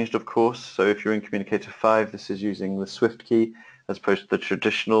changed, of course, so if you're in Communicator 5, this is using the Swift key as opposed to the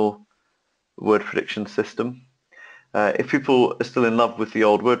traditional word prediction system. If people are still in love with the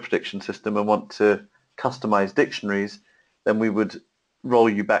old word prediction system and want to customize dictionaries, then we would roll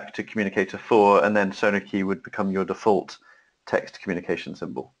you back to Communicator 4, and then Sono Key would become your default text communication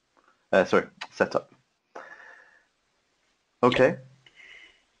symbol. Setup. Okay.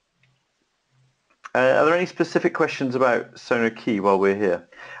 Are there any specific questions about Sono Key while we're here?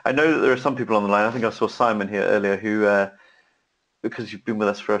 I know that there are some people on the line. I think I saw Simon here earlier who, because you've been with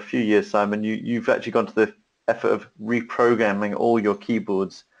us for a few years, Simon, you've actually gone to the effort of reprogramming all your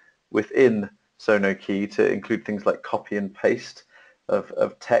keyboards within Sono Key to include things like copy and paste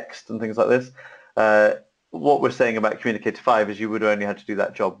of text and things like this. What we're saying about Communicator 5 is you would only have to do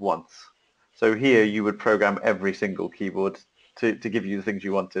that job once. So here you would program every single keyboard to give you the things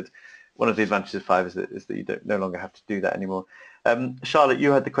you wanted. One of the advantages of 5 is that you no longer have to do that anymore. Charlotte,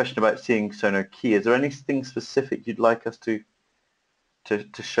 you had the question about seeing Sono Key. Is there anything specific you'd like us to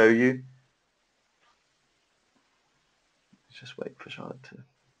show you? Let's just wait for Charlotte to...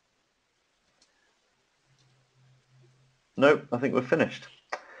 No, I think we're finished.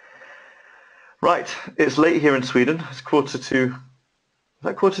 Right, it's late here in Sweden. It's quarter to... Is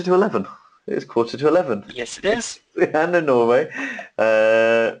that quarter to 11? It is quarter to 11. Yes, it is. And in Norway.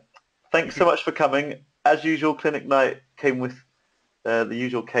 Thanks so much for coming. As usual, Clinic Night came with the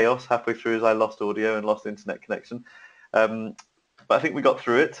usual chaos halfway through as I lost audio and lost internet connection. But I think we got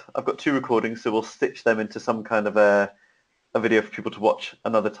through it. I've got 2 recordings, so we'll stitch them into some kind of a video for people to watch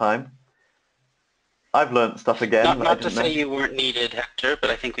another time. I've learnt stuff again. Not to say you weren't needed, Hector, but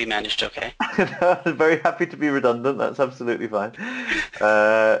I think we managed okay. I'm very happy to be redundant. That's absolutely fine.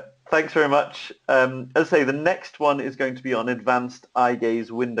 Thanks very much. As I say, the next one is going to be on advanced eye gaze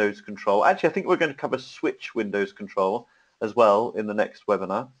Windows control. Actually, I think we're going to cover switch Windows control as well in the next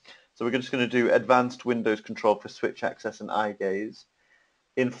webinar. So we're just going to do advanced Windows control for switch access and eye gaze.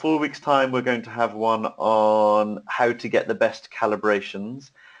 In 4 weeks' time, we're going to have one on how to get the best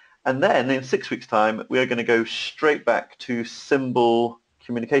calibrations. And then in 6 weeks' time, we are going to go straight back to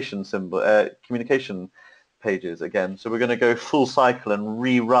communication pages again. So we're going to go full cycle and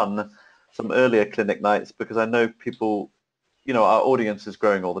rerun some earlier clinic nights because I know people, you know, our audience is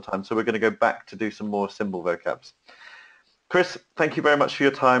growing all the time. So we're going to go back to do some more symbol vocabs. Chris, thank you very much for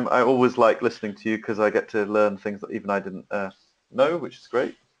your time. I always like listening to you because I get to learn things that even I didn't know, which is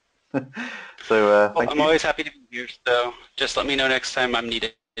great. So thank you. I'm always happy to be here, so just let me know next time I'm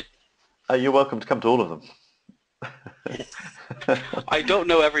needed. You're welcome to come to all of them. I don't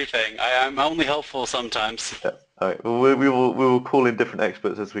know everything. I'm only helpful sometimes. Yeah. All right. Well, we will call in different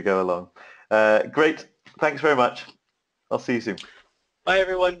experts as we go along. Great. Thanks very much. I'll see you soon. Bye,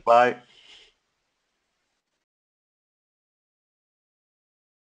 everyone. Bye.